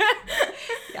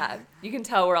 Yeah, you can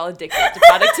tell we're all addicted to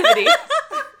productivity.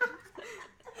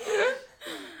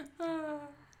 All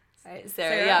right,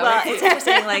 Sarah, yeah. Well, it's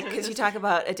interesting, because you talk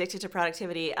about addicted to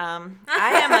productivity. I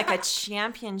am a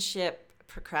championship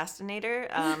procrastinator.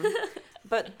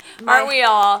 But aren't we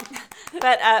all?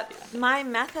 But my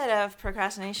method of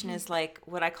procrastination is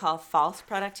what I call false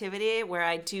productivity, where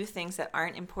I do things that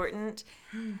aren't important.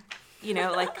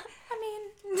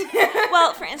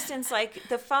 Well, for instance,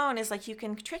 the phone is you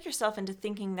can trick yourself into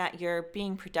thinking that you're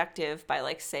being productive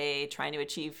by say trying to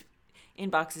achieve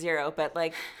inbox 0, but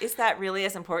is that really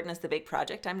as important as the big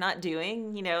project I'm not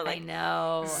doing? I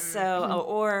know. So,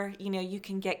 or you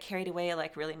can get carried away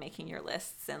really making your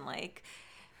lists and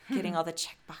getting all the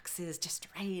check boxes just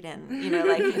right, and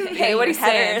hey, what are you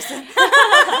saying?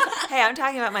 Hey, I'm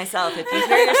talking about myself. If you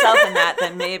hear yourself in that,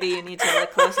 then maybe you need to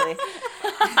look closely.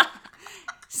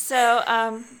 So,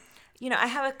 I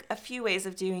have a few ways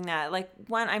of doing that.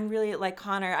 One, I'm really like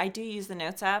Connor. I do use the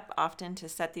Notes app often to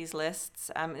set these lists.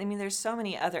 There's so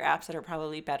many other apps that are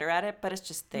probably better at it, but it's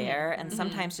just there. And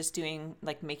sometimes just doing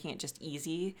making it just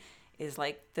easy is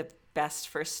the best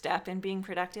first step in being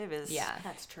productive. Yeah,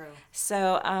 that's true.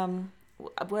 So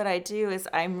what I do is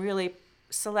I'm really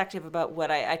selective about what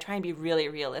I try and be really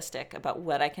realistic about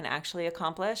what I can actually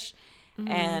accomplish.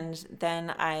 And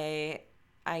then I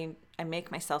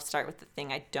make myself start with the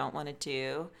thing I don't want to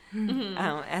do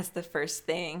as the first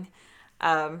thing.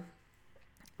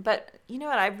 But you know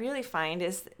what I really find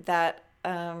is that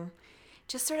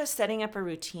just sort of setting up a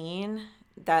routine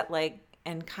that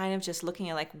and kind of just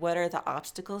looking at what are the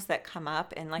obstacles that come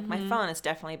up, and my phone is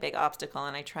definitely a big obstacle,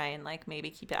 and I try and maybe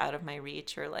keep it out of my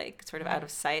reach or sort of out of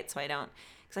sight, so I don't,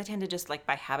 because I tend to just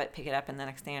by habit pick it up, and the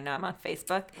next thing I know I'm on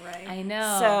Facebook. Right. I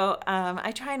know. So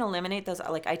I try and eliminate those,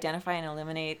 identify and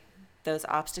eliminate those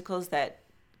obstacles that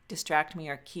distract me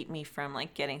or keep me from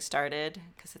like getting started,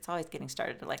 because it's always getting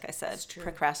started. Like I said,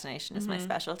 procrastination is my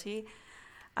specialty.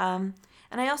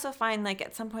 And I also find like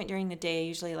at some point during the day,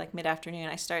 usually like mid-afternoon,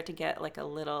 I start to get like a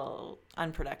little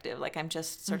unproductive. Like I'm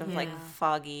just sort of like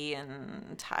foggy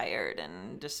and tired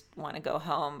and just want to go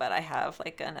home, but I have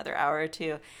like another hour or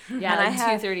two. Yeah, and like I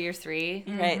have 2:30 or 3.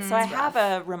 Right. So I have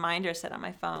a reminder set on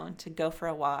my phone to go for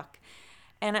a walk.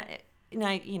 And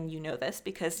you know this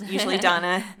because usually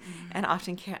Donna and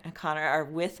often Connor are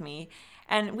with me.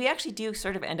 And we actually do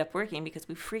sort of end up working because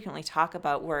we frequently talk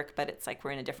about work, but it's like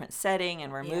we're in a different setting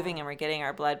and we're moving and we're getting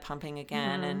our blood pumping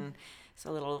again. And it's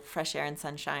a little fresh air and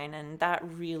sunshine. And that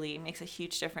really makes a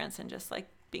huge difference in just like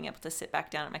being able to sit back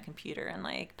down at my computer and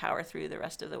like power through the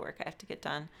rest of the work I have to get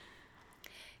done.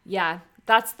 Yeah,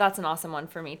 that's an awesome one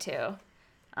for me too.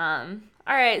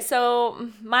 All right, so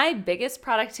my biggest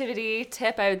productivity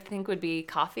tip I would think would be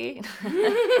coffee.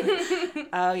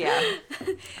 Oh yeah,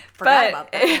 Forgot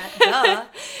about that. Duh.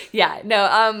 Yeah, no,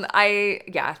 I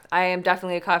am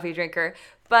definitely a coffee drinker,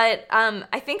 but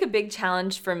I think a big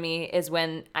challenge for me is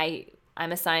when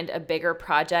I'm assigned a bigger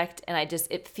project and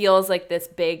it feels like this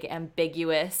big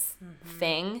ambiguous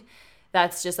thing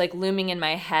that's just like looming in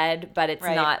my head, but it's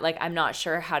not like I'm not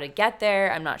sure how to get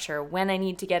there. I'm not sure when I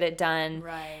need to get it done.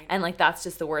 Right. And like that's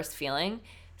just the worst feeling.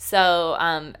 So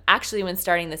actually when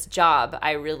starting this job,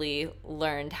 I really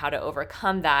learned how to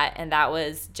overcome that. And that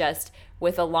was just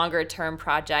with a longer term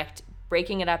project,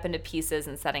 breaking it up into pieces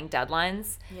and setting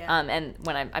deadlines. Yeah. And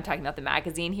when I'm talking about the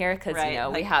magazine here, because Right.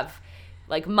 we have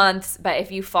like months, but if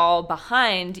you fall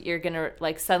behind, you're gonna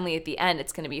like suddenly at the end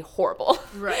it's gonna be horrible.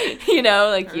 Right. You know,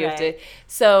 like you have to. Right.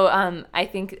 So I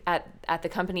think at the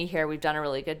company here we've done a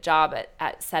really good job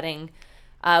at setting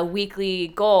weekly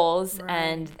goals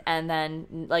and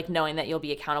then like knowing that you'll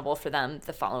be accountable for them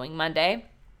the following Monday.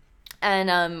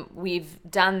 And we've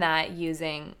done that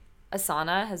using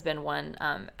Asana has been one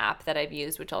app that I've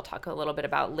used, which I'll talk a little bit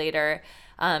about later,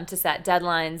 to set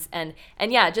deadlines. And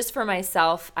yeah, just for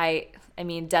myself, I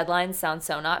mean, deadlines sound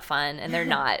so not fun, and they're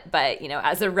not. But, you know,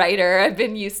 as a writer, I've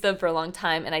been used to them for a long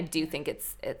time, and I do think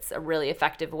it's a really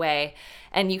effective way.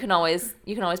 And you can always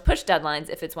push deadlines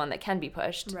if it's one that can be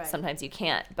pushed. Right. Sometimes you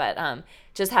can't. But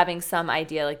just having some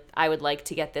idea, like, I would like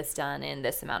to get this done in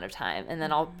this amount of time. And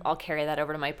then I'll carry that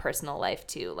over to my personal life,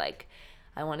 too. Like,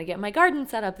 I want to get my garden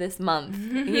set up this month,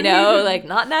 you know, like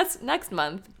not next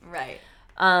month. Right.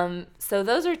 So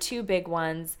those are two big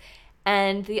ones.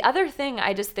 And the other thing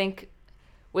I just think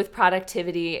with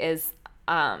productivity is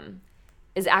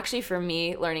actually for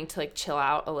me learning to like chill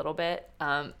out a little bit.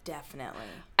 Definitely.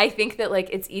 I think that like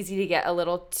it's easy to get a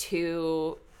little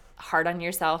too hard on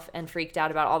yourself and freaked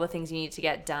out about all the things you need to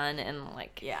get done and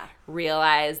like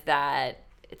realize that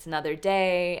it's another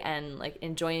day and like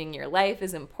enjoying your life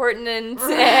is important and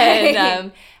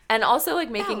also like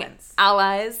making Balance.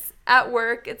 allies at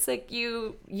work. It's like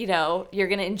you know you're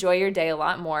gonna enjoy your day a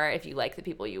lot more if you like the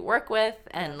people you work with,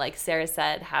 and like Sarah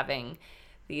said, having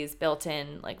these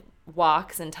built-in like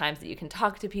walks and times that you can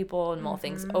talk to people and mull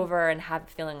things over and have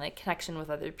feeling like connection with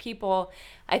other people.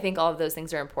 I think all of those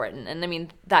things are important. And I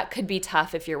mean that could be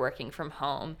tough if you're working from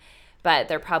home, but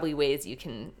there are probably ways you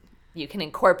can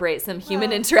incorporate some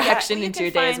human interaction into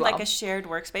your day as well. Like a shared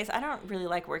workspace. I don't really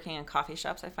like working in coffee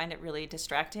shops. I find it really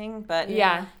distracting. But you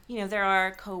know, there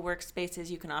are co-work spaces.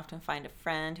 You can often find a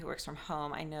friend who works from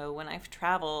home. I know when I've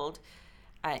traveled,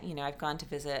 I've gone to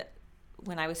visit.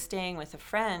 When I was staying with a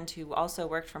friend who also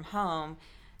worked from home,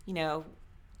 you know,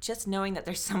 just knowing that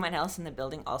there's someone else in the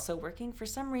building also working for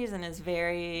some reason is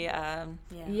very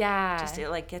just it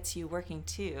like gets you working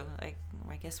too. Like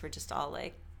I guess we're just all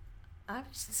like. I've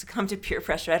succumbed to peer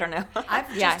pressure. I don't know.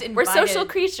 We're social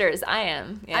creatures. I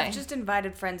am. Yeah. I've just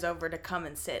invited friends over to come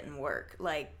and sit and work.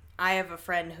 Like, I have a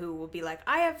friend who will be like,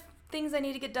 I have things I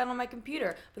need to get done on my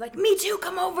computer. Be like, me too,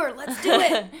 come over, let's do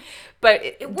it. But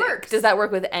it works. Does that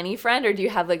work with any friend, or do you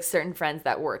have like certain friends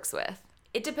that works with?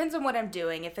 It depends on what I'm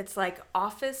doing. If it's like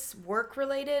office work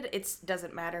related, it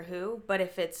doesn't matter who. But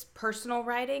if it's personal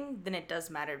writing, then it does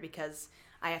matter because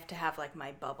I have to have like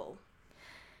my bubble.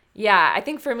 Yeah, I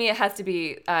think for me it has to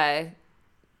be a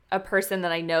person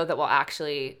that I know that will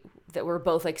actually, that we're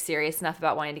both like serious enough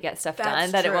about wanting to get stuff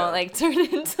done that it won't like turn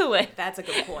into like That's a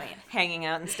good point. Hanging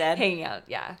out instead. Hanging out,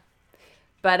 yeah.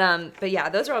 But yeah,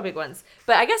 those are all big ones.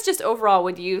 But I guess just overall,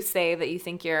 would you say that you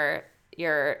think your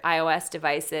iOS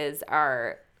devices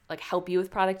are like help you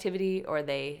with productivity or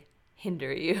they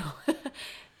hinder you?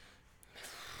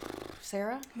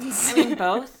 Sarah? I mean,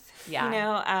 both. Yeah. You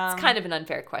know, it's kind of an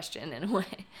unfair question in a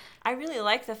way. I really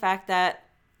like the fact that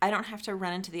I don't have to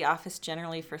run into the office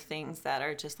generally for things that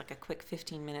are just like a quick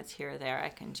 15 minutes here or there. I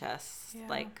can just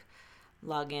like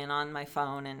log in on my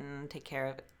phone and take care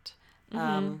of it.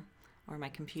 Or my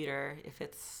computer if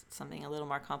it's something a little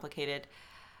more complicated.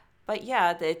 But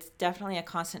yeah, it's definitely a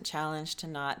constant challenge to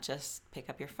not just pick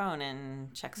up your phone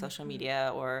and check social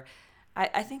media. Or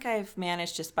I think I've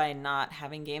managed just by not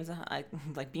having games,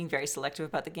 like being very selective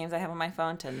about the games I have on my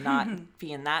phone to not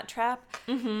be in that trap.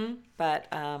 But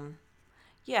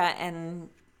yeah, and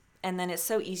then it's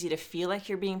so easy to feel like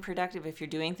you're being productive if you're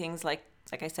doing things like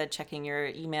I said, checking your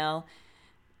email,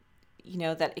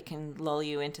 that it can lull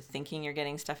you into thinking you're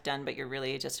getting stuff done, but you're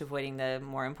really just avoiding the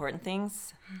more important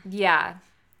things. Yeah.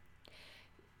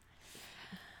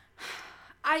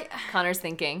 Connor's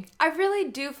thinking. I really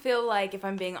do feel like, if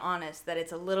I'm being honest, that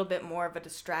it's a little bit more of a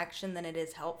distraction than it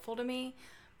is helpful to me.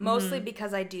 Mostly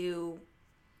because I do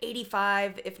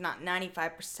 85, if not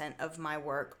 95% of my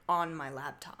work on my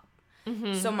laptop.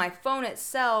 So my phone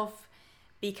itself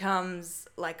becomes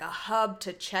like a hub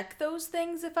to check those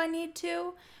things if I need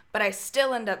to, but I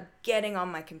still end up getting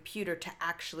on my computer to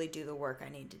actually do the work I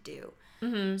need to do.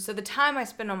 So the time I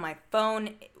spend on my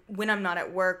phone when I'm not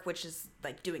at work, which is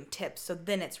like doing tips, so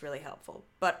then it's really helpful.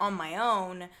 But on my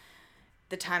own,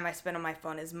 the time I spend on my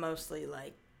phone is mostly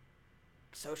like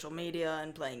social media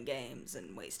and playing games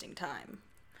and wasting time.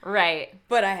 Right.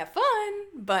 But I have fun,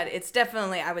 but it's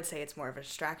definitely, I would say it's more of a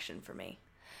distraction for me.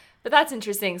 But that's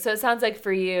interesting. So it sounds like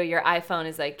for you, your iPhone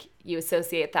is like, you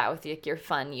associate that with like your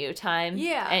fun you time.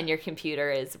 Yeah. And your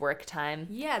computer is work time.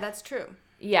 Yeah, that's true.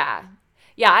 Yeah.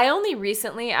 Yeah, I only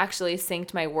recently actually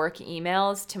synced my work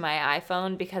emails to my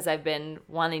iPhone because I've been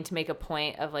wanting to make a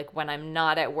point of like when I'm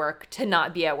not at work to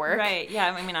not be at work. Right.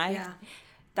 Yeah. I mean,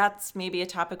 that's maybe a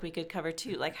topic we could cover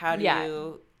too. Like, how do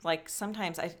you, like,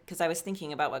 sometimes because I was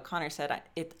thinking about what Connor said,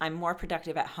 I'm more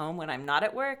productive at home when I'm not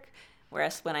at work,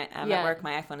 whereas when I am at work,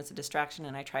 my iPhone is a distraction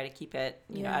and I try to keep it,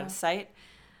 out of sight.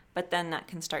 But then that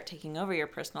can start taking over your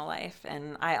personal life.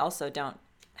 And I also don't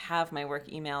have my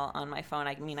work email on my phone.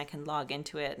 I mean, I can log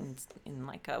into it in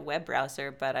like a web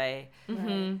browser, but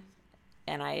and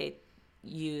I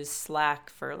use Slack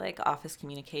for like office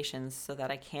communications so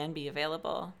that I can be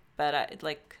available. But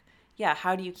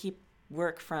how do you keep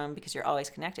work from, because you're always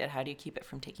connected, how do you keep it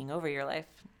from taking over your life?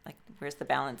 Like, where's the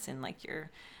balance in like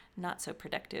your not so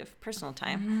productive personal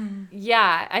time?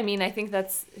 Yeah, I mean, I think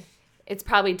it's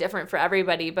probably different for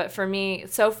everybody, but for me,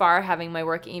 so far, having my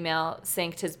work email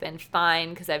synced has been fine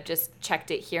because I've just checked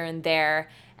it here and there,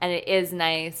 and it is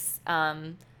nice.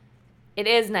 It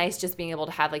is nice just being able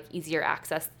to have like easier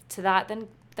access to that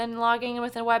than logging in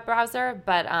with a web browser.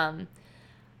 But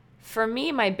for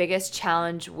me, my biggest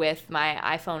challenge with my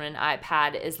iPhone and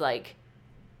iPad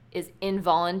is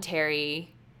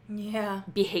involuntary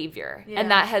behavior,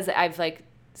 and I've like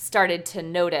started to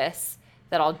notice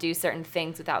that I'll do certain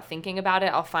things without thinking about it.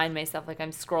 I'll find myself like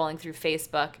I'm scrolling through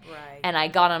Facebook, and I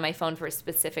got on my phone for a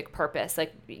specific purpose.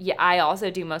 Like, yeah, I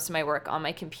also do most of my work on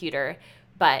my computer,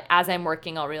 but as I'm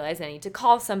working, I'll realize I need to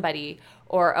call somebody,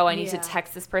 or, I need to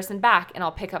text this person back, and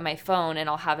I'll pick up my phone and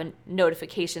I'll have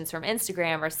notifications from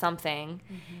Instagram or something,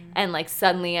 and like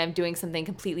suddenly I'm doing something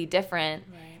completely different.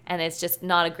 And it's just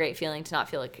not a great feeling to not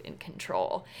feel like in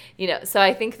control, So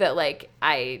I think that like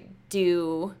I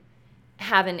do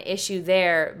have an issue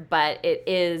there, but it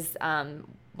is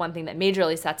one thing that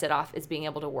majorly sets it off is being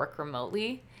able to work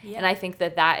remotely. And I think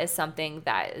that is something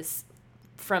that is,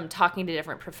 from talking to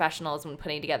different professionals when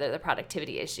putting together the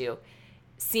productivity issue,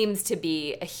 seems to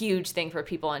be a huge thing for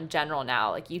people in general now.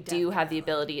 Like, you do have the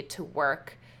ability to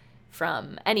work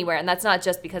from anywhere, and that's not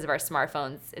just because of our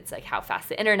smartphones. It's like how fast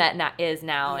the internet is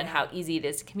now and how easy it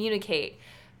is to communicate.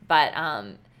 But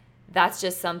that's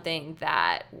just something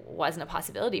that wasn't a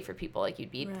possibility for people. Like, you'd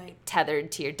be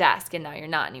tethered to your desk, and now you're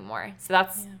not anymore. So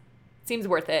that's seems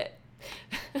worth it.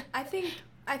 I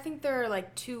think there are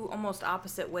like two almost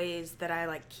opposite ways that I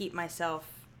like keep it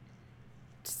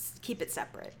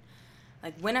separate.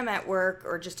 Like, when I'm at work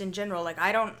or just in general, like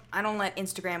I don't let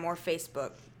Instagram or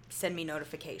Facebook send me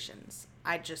notifications.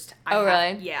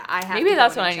 Really? Yeah, I have. Maybe to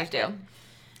that's go what and I need to check do. it.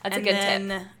 That's And a good then,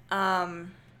 tip.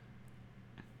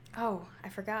 I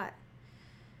forgot.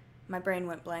 My brain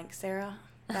went blank. Sarah,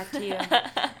 back to you.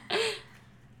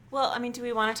 Well, I mean, do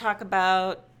we want to talk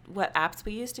about what apps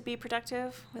we use to be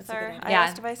productive with our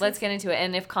iOS devices? Let's get into it.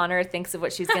 And if Connor thinks of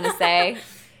what she's going to say,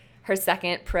 her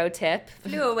second pro tip.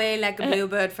 Flew away like a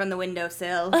bluebird from the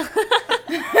windowsill. All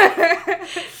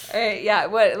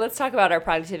right, let's talk about our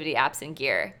productivity apps and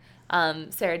gear.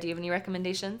 Sarah, do you have any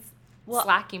recommendations? Well,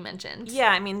 Slack you mentioned.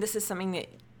 Yeah, I mean, this is something that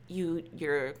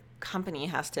your company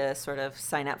has to sort of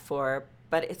sign up for,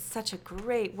 but it's such a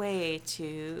great way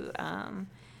to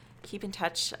keep in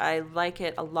touch. I like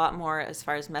it a lot more as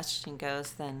far as messaging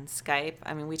goes than Skype.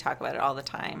 I mean, we talk about it all the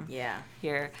time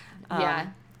here. Yeah.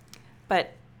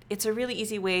 But it's a really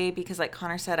easy way because, like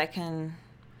Connor said, I can,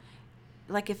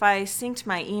 like, if I synced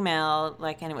my email,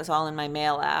 like, and it was all in my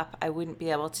mail app, I wouldn't be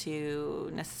able to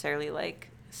necessarily, like,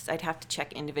 I'd have to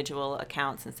check individual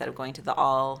accounts instead of going to the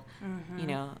all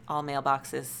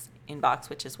mailboxes inbox,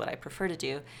 which is what I prefer to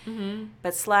do. Mm-hmm.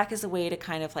 But Slack is a way to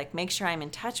kind of like make sure I'm in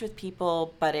touch with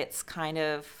people, but it's kind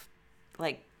of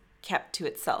like kept to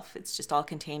itself. It's just all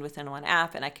contained within one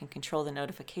app, and I can control the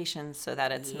notifications so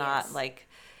that it's not like,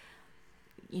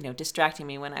 distracting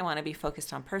me when I want to be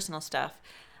focused on personal stuff.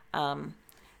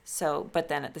 But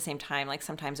then at the same time, like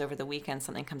sometimes over the weekend,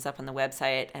 something comes up on the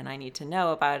website and I need to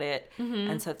know about it. Mm-hmm.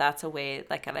 And so that's a way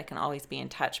like I can always be in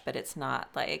touch, but it's not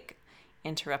like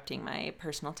interrupting my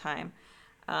personal time.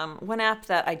 One app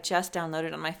that I just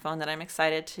downloaded on my phone that I'm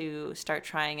excited to start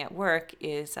trying at work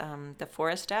is the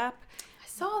Forest app. I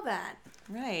saw that.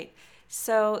 Right.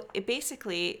 So it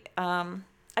basically,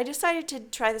 I decided to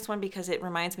try this one because it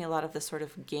reminds me a lot of the sort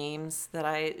of games that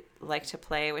I like to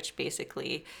play, which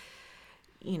basically,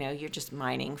 you're just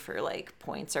mining for like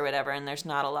points or whatever, and there's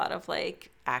not a lot of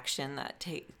like action that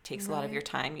takes a lot of your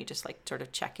time. You just like sort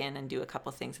of check in and do a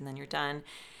couple things and then you're done.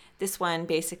 This one,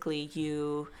 basically,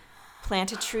 you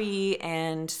plant a tree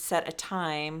and set a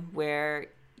time where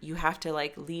you have to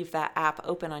like leave that app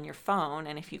open on your phone,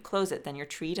 and if you close it, then your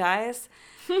tree dies.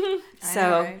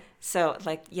 So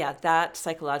like, yeah, that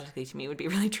psychologically to me would be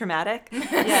really traumatic. So you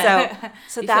that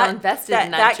feel invested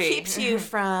in that tree. keeps you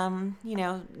from,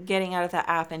 getting out of that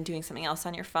app and doing something else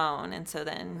on your phone. And so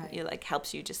then it like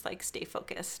helps you just like stay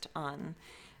focused on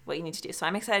what you need to do. So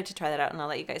I'm excited to try that out, and I'll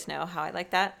let you guys know how I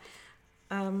like that.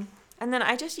 And then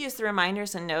I just use the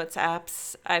reminders and notes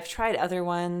apps. I've tried other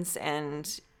ones,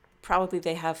 and probably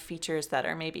they have features that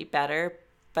are maybe better,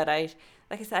 but like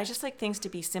I said, I just like things to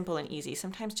be simple and easy.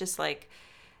 Sometimes just like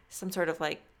some sort of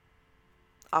like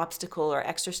obstacle or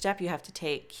extra step you have to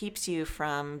take keeps you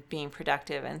from being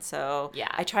productive. And so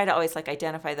I try to always like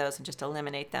identify those and just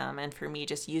eliminate them. And for me,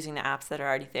 just using the apps that are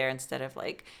already there instead of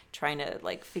like trying to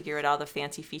like figure out all the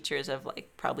fancy features of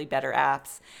like probably better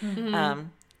apps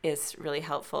is really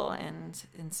helpful. And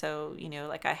so,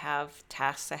 like I have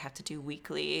tasks I have to do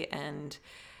weekly, and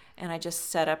I just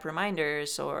set up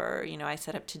reminders, or, I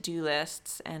set up to-do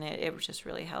lists, and it just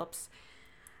really helps.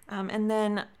 And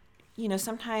then,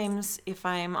 sometimes if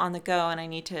I'm on the go and I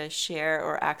need to share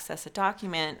or access a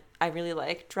document, I really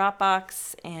like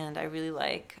Dropbox, and I really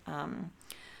like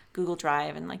Google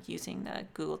Drive, and like using the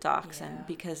Google Docs, and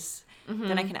because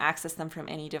then I can access them from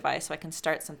any device. So I can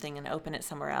start something and open it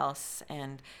somewhere else.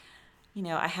 And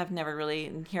I have never really,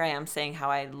 and here I am saying how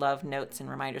I love notes and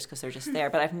reminders because they're just there,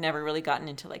 but I've never really gotten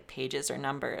into like pages or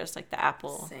numbers like the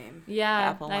Apple. Same. Yeah, the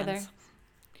Apple neither. Ones.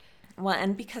 Well,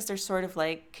 and because they're sort of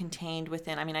like contained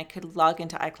within, I mean, I could log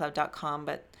into iCloud.com,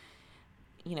 but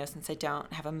since I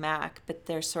don't have a Mac, but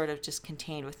they're sort of just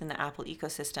contained within the Apple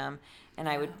ecosystem. And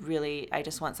I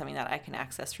just want something that I can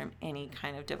access from any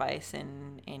kind of device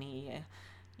in any,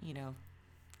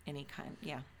 any kind.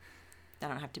 Yeah. I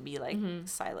don't have to be like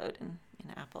siloed in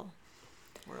Apple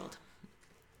world.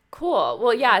 Cool.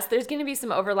 Well, yes, there's going to be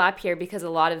some overlap here because a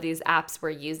lot of these apps we're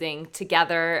using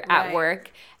together at work.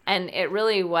 And it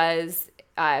really was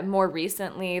more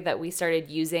recently that we started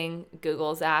using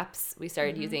Google's apps. We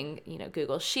started using,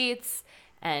 Google Sheets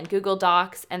and Google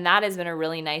Docs. And that has been a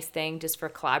really nice thing just for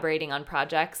collaborating on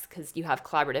projects because you have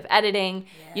collaborative editing.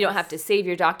 Yes. You don't have to save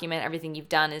your document. Everything you've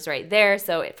done is right there.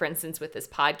 So, for instance, with this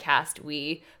podcast,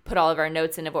 we put all of our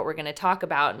notes into what we're going to talk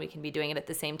about, and we can be doing it at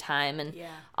the same time, and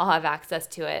I'll have access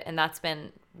to it. And that's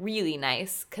been really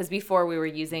nice because before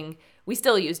we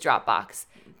still use Dropbox.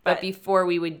 But before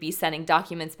we would be sending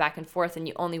documents back and forth,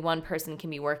 and only one person can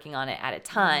be working on it at a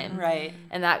time. Right.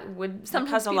 And that would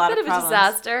sometimes be a bit of a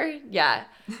disaster. Yeah.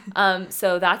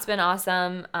 So that's been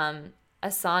awesome.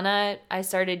 Asana, I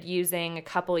started using a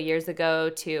couple of years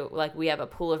ago to, like, we have a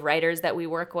pool of writers that we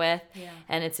work with,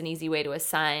 and it's an easy way to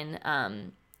assign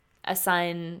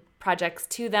projects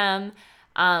to them.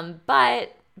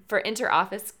 But for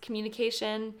inter-office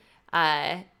communication,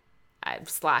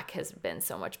 Slack has been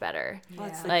so much better. Well,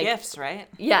 it's the GIFs, right?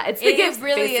 Yeah, it's the GIFs. It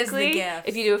really basically. is the GIFs.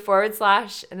 If you do a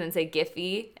 / and then say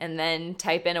Giphy and then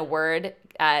type in a word,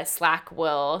 Slack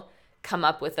will come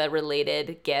up with a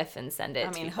related GIF and send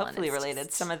it to people. Hopefully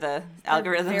related. Some of the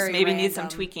algorithms maybe need some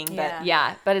tweaking, but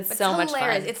but it's so much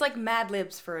fun. It's like Mad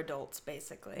Libs for adults,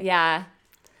 basically. Yeah.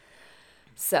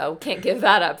 So can't give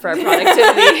that up for our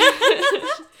productivity.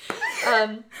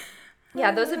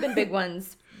 Those have been big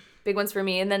ones for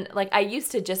me. And then, like, I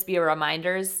used to just be a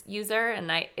reminders user,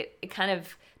 and it kind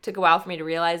of took a while for me to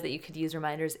realize that you could use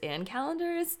reminders and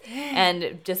calendars,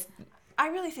 and just I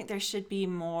really think there should be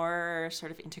more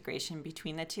sort of integration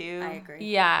between the two. I agree.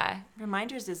 yeah.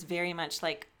 Reminders is very much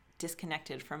like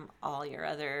disconnected from all your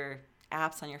other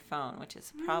apps on your phone, which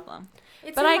is a problem.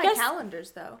 It's But in I my guess-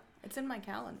 calendars, though. It's in my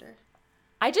calendar.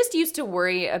 I just used to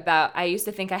worry about, I used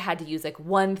to think I had to use like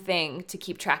one thing to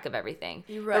keep track of everything.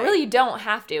 You're But right. really you don't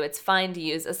have to. It's fine to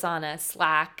use Asana,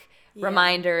 Slack,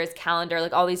 reminders, calendar,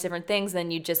 like all these different things. Then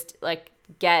you just like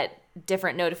get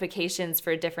different notifications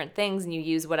for different things and you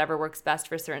use whatever works best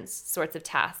for certain sorts of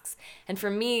tasks. And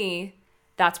for me,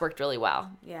 that's worked really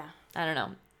well. Yeah. I don't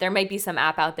know. There might be some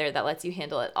app out there that lets you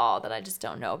handle it all that I just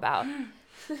don't know about.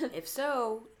 If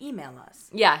so, email us.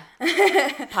 Yeah.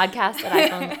 Podcast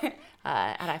at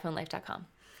iPhonelife.com.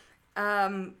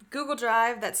 Google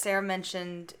Drive that Sarah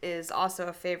mentioned is also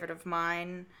a favorite of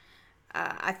mine.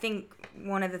 I think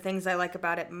one of the things I like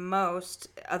about it most,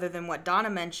 other than what Donna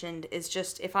mentioned, is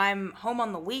just if I'm home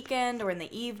on the weekend or in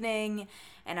the evening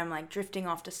and I'm like drifting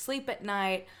off to sleep at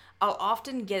night, I'll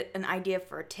often get an idea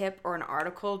for a tip or an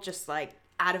article just like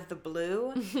out of the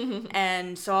blue.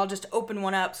 And so I'll just open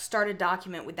one up, start a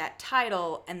document with that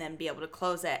title, and then be able to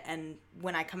close it. And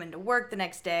when I come into work the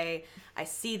next day, I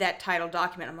see that title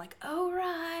document. I'm like, oh,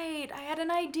 right, I had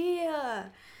an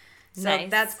idea. So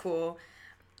Nice. that's cool.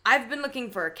 I've been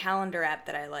looking for a calendar app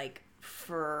that I like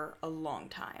for a long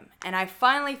time. And I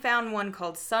finally found one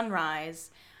called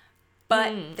Sunrise.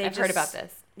 But I've heard about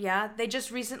this. Yeah, they just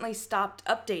recently stopped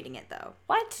updating it, though.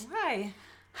 What? Why?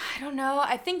 I don't know.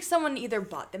 I think someone either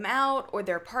bought them out or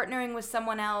they're partnering with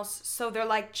someone else. So they're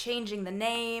like changing the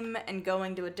name and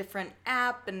going to a different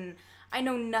app. And I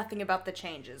know nothing about the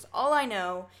changes. All I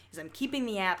know is I'm keeping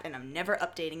the app and I'm never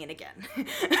updating it again.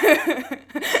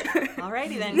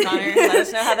 Alrighty then, Connor. Let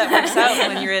us know how that works out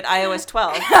when you're at iOS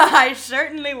 12. I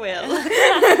certainly will.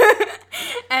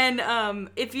 And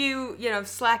if if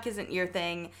Slack isn't your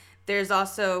thing, there's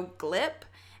also Glip.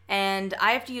 And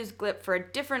I have to use Glip for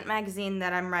a different magazine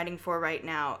that I'm writing for right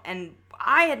now. And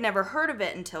I had never heard of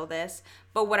it until this.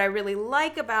 But what I really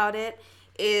like about it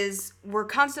is we're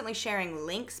constantly sharing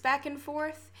links back and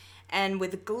forth. And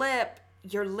with Glip,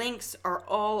 your links are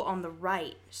all on the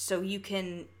right. So you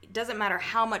can, it doesn't matter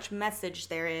how much message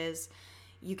there is,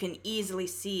 you can easily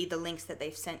see the links that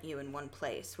they've sent you in one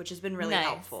place, which has been really Nice.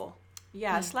 helpful.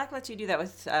 Yeah, Slack lets you do that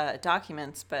with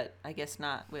documents, but I guess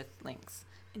not with links.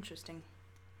 Interesting.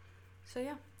 So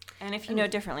yeah. And if you know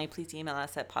differently, please email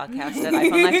us at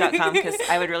podcast@iPhoneLife.com because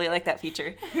I would really like that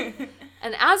feature.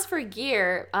 And as for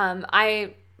gear,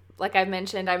 like I've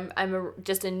mentioned, I'm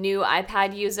just a new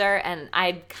iPad user, and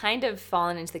I'd kind of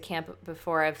fallen into the camp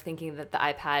before of thinking that the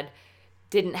iPad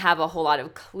didn't have a whole lot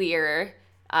of clear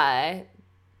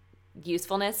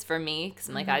usefulness for me, because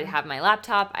I'm like, I have my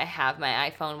laptop, I have my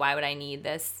iPhone, why would I need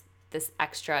this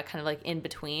extra kind of like in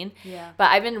between? Yeah.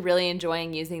 But I've been really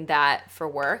enjoying using that for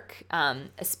work,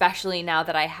 especially now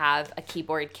that I have a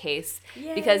keyboard case.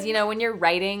 Yay. Because when you're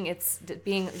writing,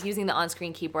 using the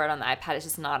on-screen keyboard on the iPad is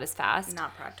just not as fast.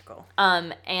 Not practical.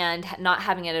 And not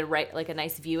having it like a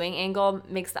nice viewing angle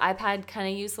makes the iPad kind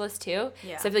of useless too.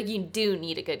 Yeah. So I feel like you do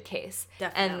need a good case.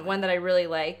 Definitely. And one that I really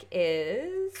like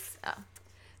is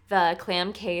the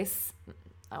clam case.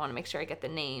 I want to make sure I get the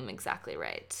name exactly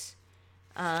right.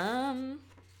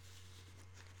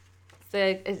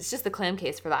 It's just the clam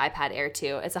case for the iPad Air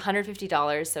 2. It's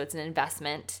 $150, so it's an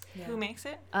investment. Yeah. Who makes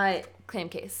it? Clam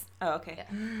case. Oh, okay.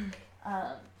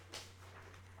 Yeah.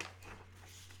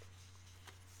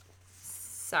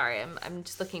 Sorry, I'm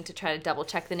just looking to try to double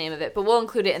check the name of it, but we'll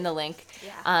include it in the link.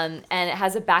 Yeah. And it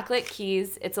has a backlit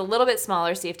keys. It's a little bit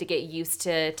smaller, so you have to get used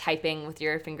to typing with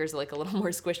your fingers like a little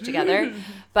more squished together.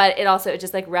 But it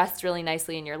just like rests really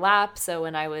nicely in your lap. So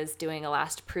when I was doing a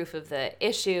last proof of the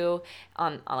issue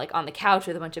on the couch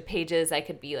with a bunch of pages, I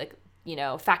could be like,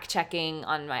 fact checking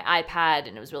on my iPad,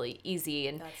 and it was really easy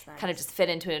and That's nice. kind of just fit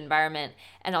into an environment.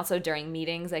 And also during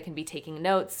meetings, I can be taking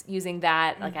notes using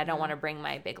that. Like I don't want to bring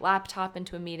my big laptop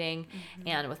into a meeting,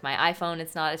 and with my iPhone,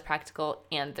 it's not as practical.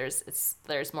 And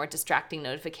there's more distracting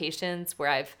notifications where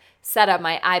I've set up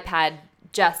my iPad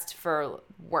just for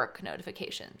work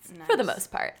notifications for the Nice.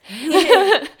 most part.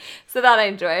 So that I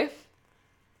enjoy.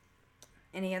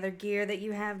 Any other gear that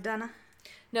you have, Donna?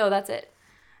 No, that's it.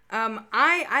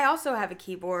 I also have a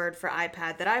keyboard for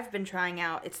iPad that I've been trying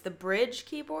out. It's the Bridge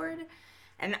keyboard,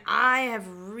 and I have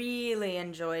really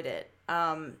enjoyed it.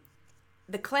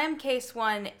 The clam case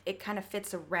one, it kind of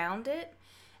fits around it,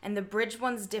 and the Bridge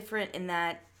one's different in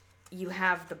that you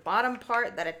have the bottom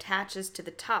part that attaches to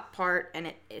the top part,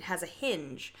 and it has a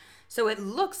hinge, so it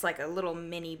looks like a little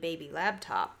mini baby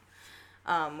laptop,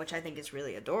 which I think is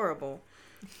really adorable.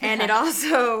 And it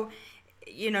also,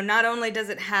 not only does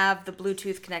it have the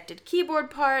Bluetooth connected keyboard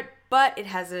part, but it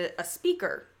has a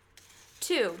speaker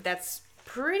too that's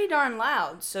pretty darn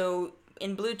loud. So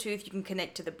in Bluetooth, you can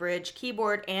connect to the Bridge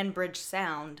keyboard and Bridge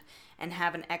sound and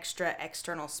have an extra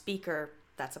external speaker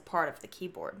that's a part of the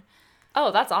keyboard.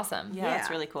 Oh, that's awesome. Yeah, that's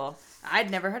really cool. I'd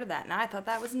never heard of that, and I thought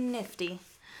that was nifty.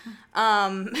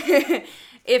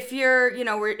 If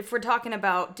if we're talking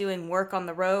about doing work on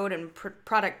the road and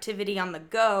productivity on the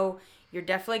go, you're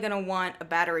definitely going to want a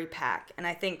battery pack. And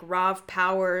I think Rav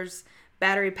Power's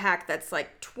battery pack that's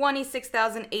like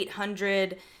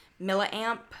 26,800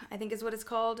 milliamp, I think is what it's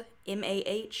called,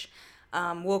 mAh,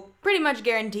 will pretty much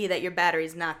guarantee that your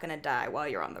battery's not going to die while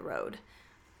you're on the road.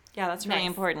 Yeah, that's really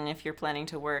important if you're planning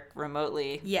to work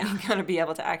remotely. Yeah. You're going to be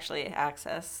able to actually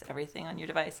access everything on your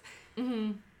device.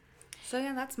 Mm-hmm. So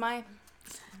yeah, that's my...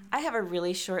 I have a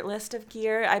really short list of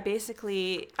gear. I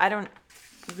don't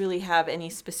really have any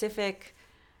specific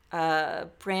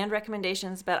brand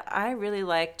recommendations, but I really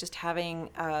like just having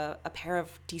a pair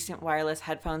of decent wireless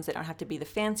headphones. They don't have to be the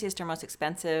fanciest or most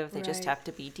expensive. They just have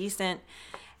to be decent.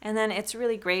 And then it's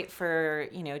really great for,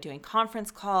 doing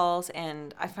conference calls.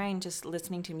 And I find just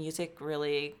listening to music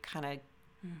really kind of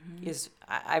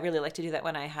I really like to do that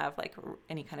when I have like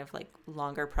any kind of like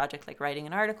longer project, like writing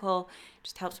an article. It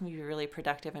just helps me be really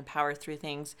productive and power through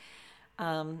things.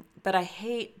 But I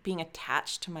hate being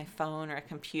attached to my phone or a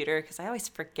computer because I always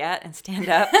forget and stand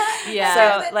up. Yeah.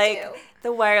 So like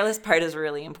the wireless part is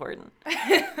really important.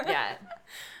 Yeah.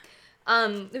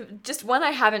 Just one I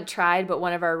haven't tried, but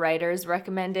one of our writers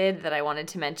recommended that I wanted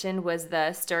to mention was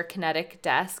the Stir Kinetic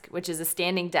desk, which is a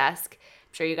standing desk.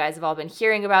 I'm sure you guys have all been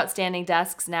hearing about standing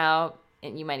desks now,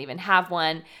 and you might even have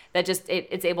one that just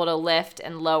it's able to lift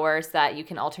and lower so that you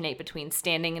can alternate between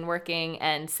standing and working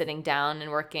and sitting down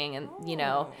and working. And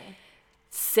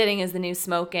sitting is the new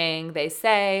smoking, they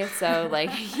say. So like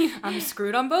I'm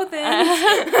screwed on both ends.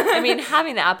 I mean,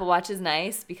 having the Apple Watch is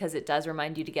nice because it does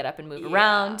remind you to get up and move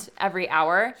around every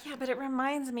hour. Yeah, but it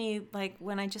reminds me like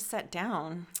when I just sat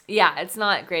down. Yeah, it's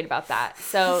not great about that.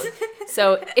 So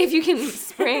if you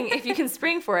can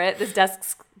spring for it, this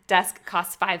desk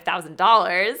costs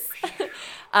 $5,000.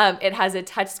 It has a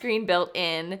touchscreen built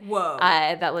in. Whoa.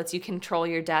 That lets you control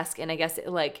your desk, and I guess it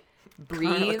like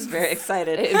breathes. Connor looks very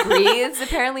excited. It breathes,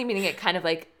 apparently, meaning it kind of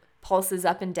like pulses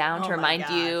up and down to remind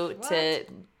you to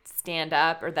stand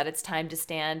up or that it's time to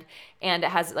stand. And it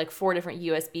has like 4 different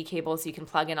USB cables so you can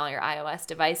plug in all your iOS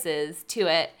devices to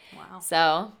it. Wow.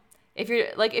 So if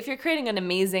you're creating an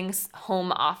amazing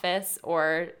home office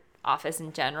or office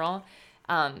in general,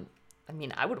 I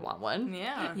mean, I would want one.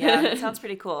 Yeah. Yeah, that sounds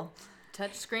pretty cool.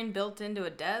 Touchscreen built into a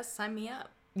desk, sign me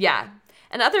up. Yeah.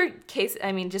 And other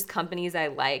just companies I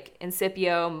like,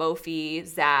 Incipio, Mophie,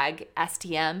 Zag,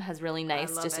 STM has really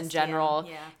nice, just in STM, general,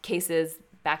 cases,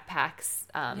 backpacks.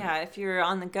 Yeah, if you're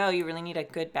on the go, you really need a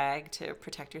good bag to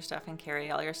protect your stuff and carry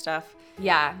all your stuff.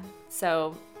 Yeah,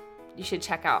 so you should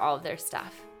check out all of their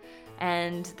stuff.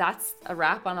 And that's a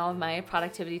wrap on all of my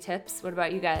productivity tips. What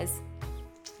about you guys?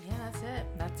 Yeah, that's it.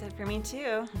 That's it for me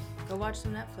too. Go watch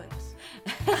some Netflix.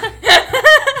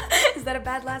 Is that a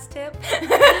bad last tip?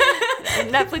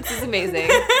 Netflix is amazing.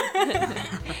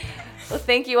 Well,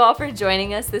 thank you all for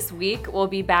joining us this week. We'll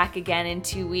be back again in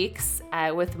 2 weeks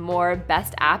with more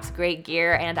best apps, great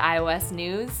gear, and iOS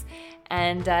news.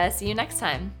 And see you next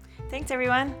time. Thanks,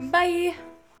 everyone. Bye.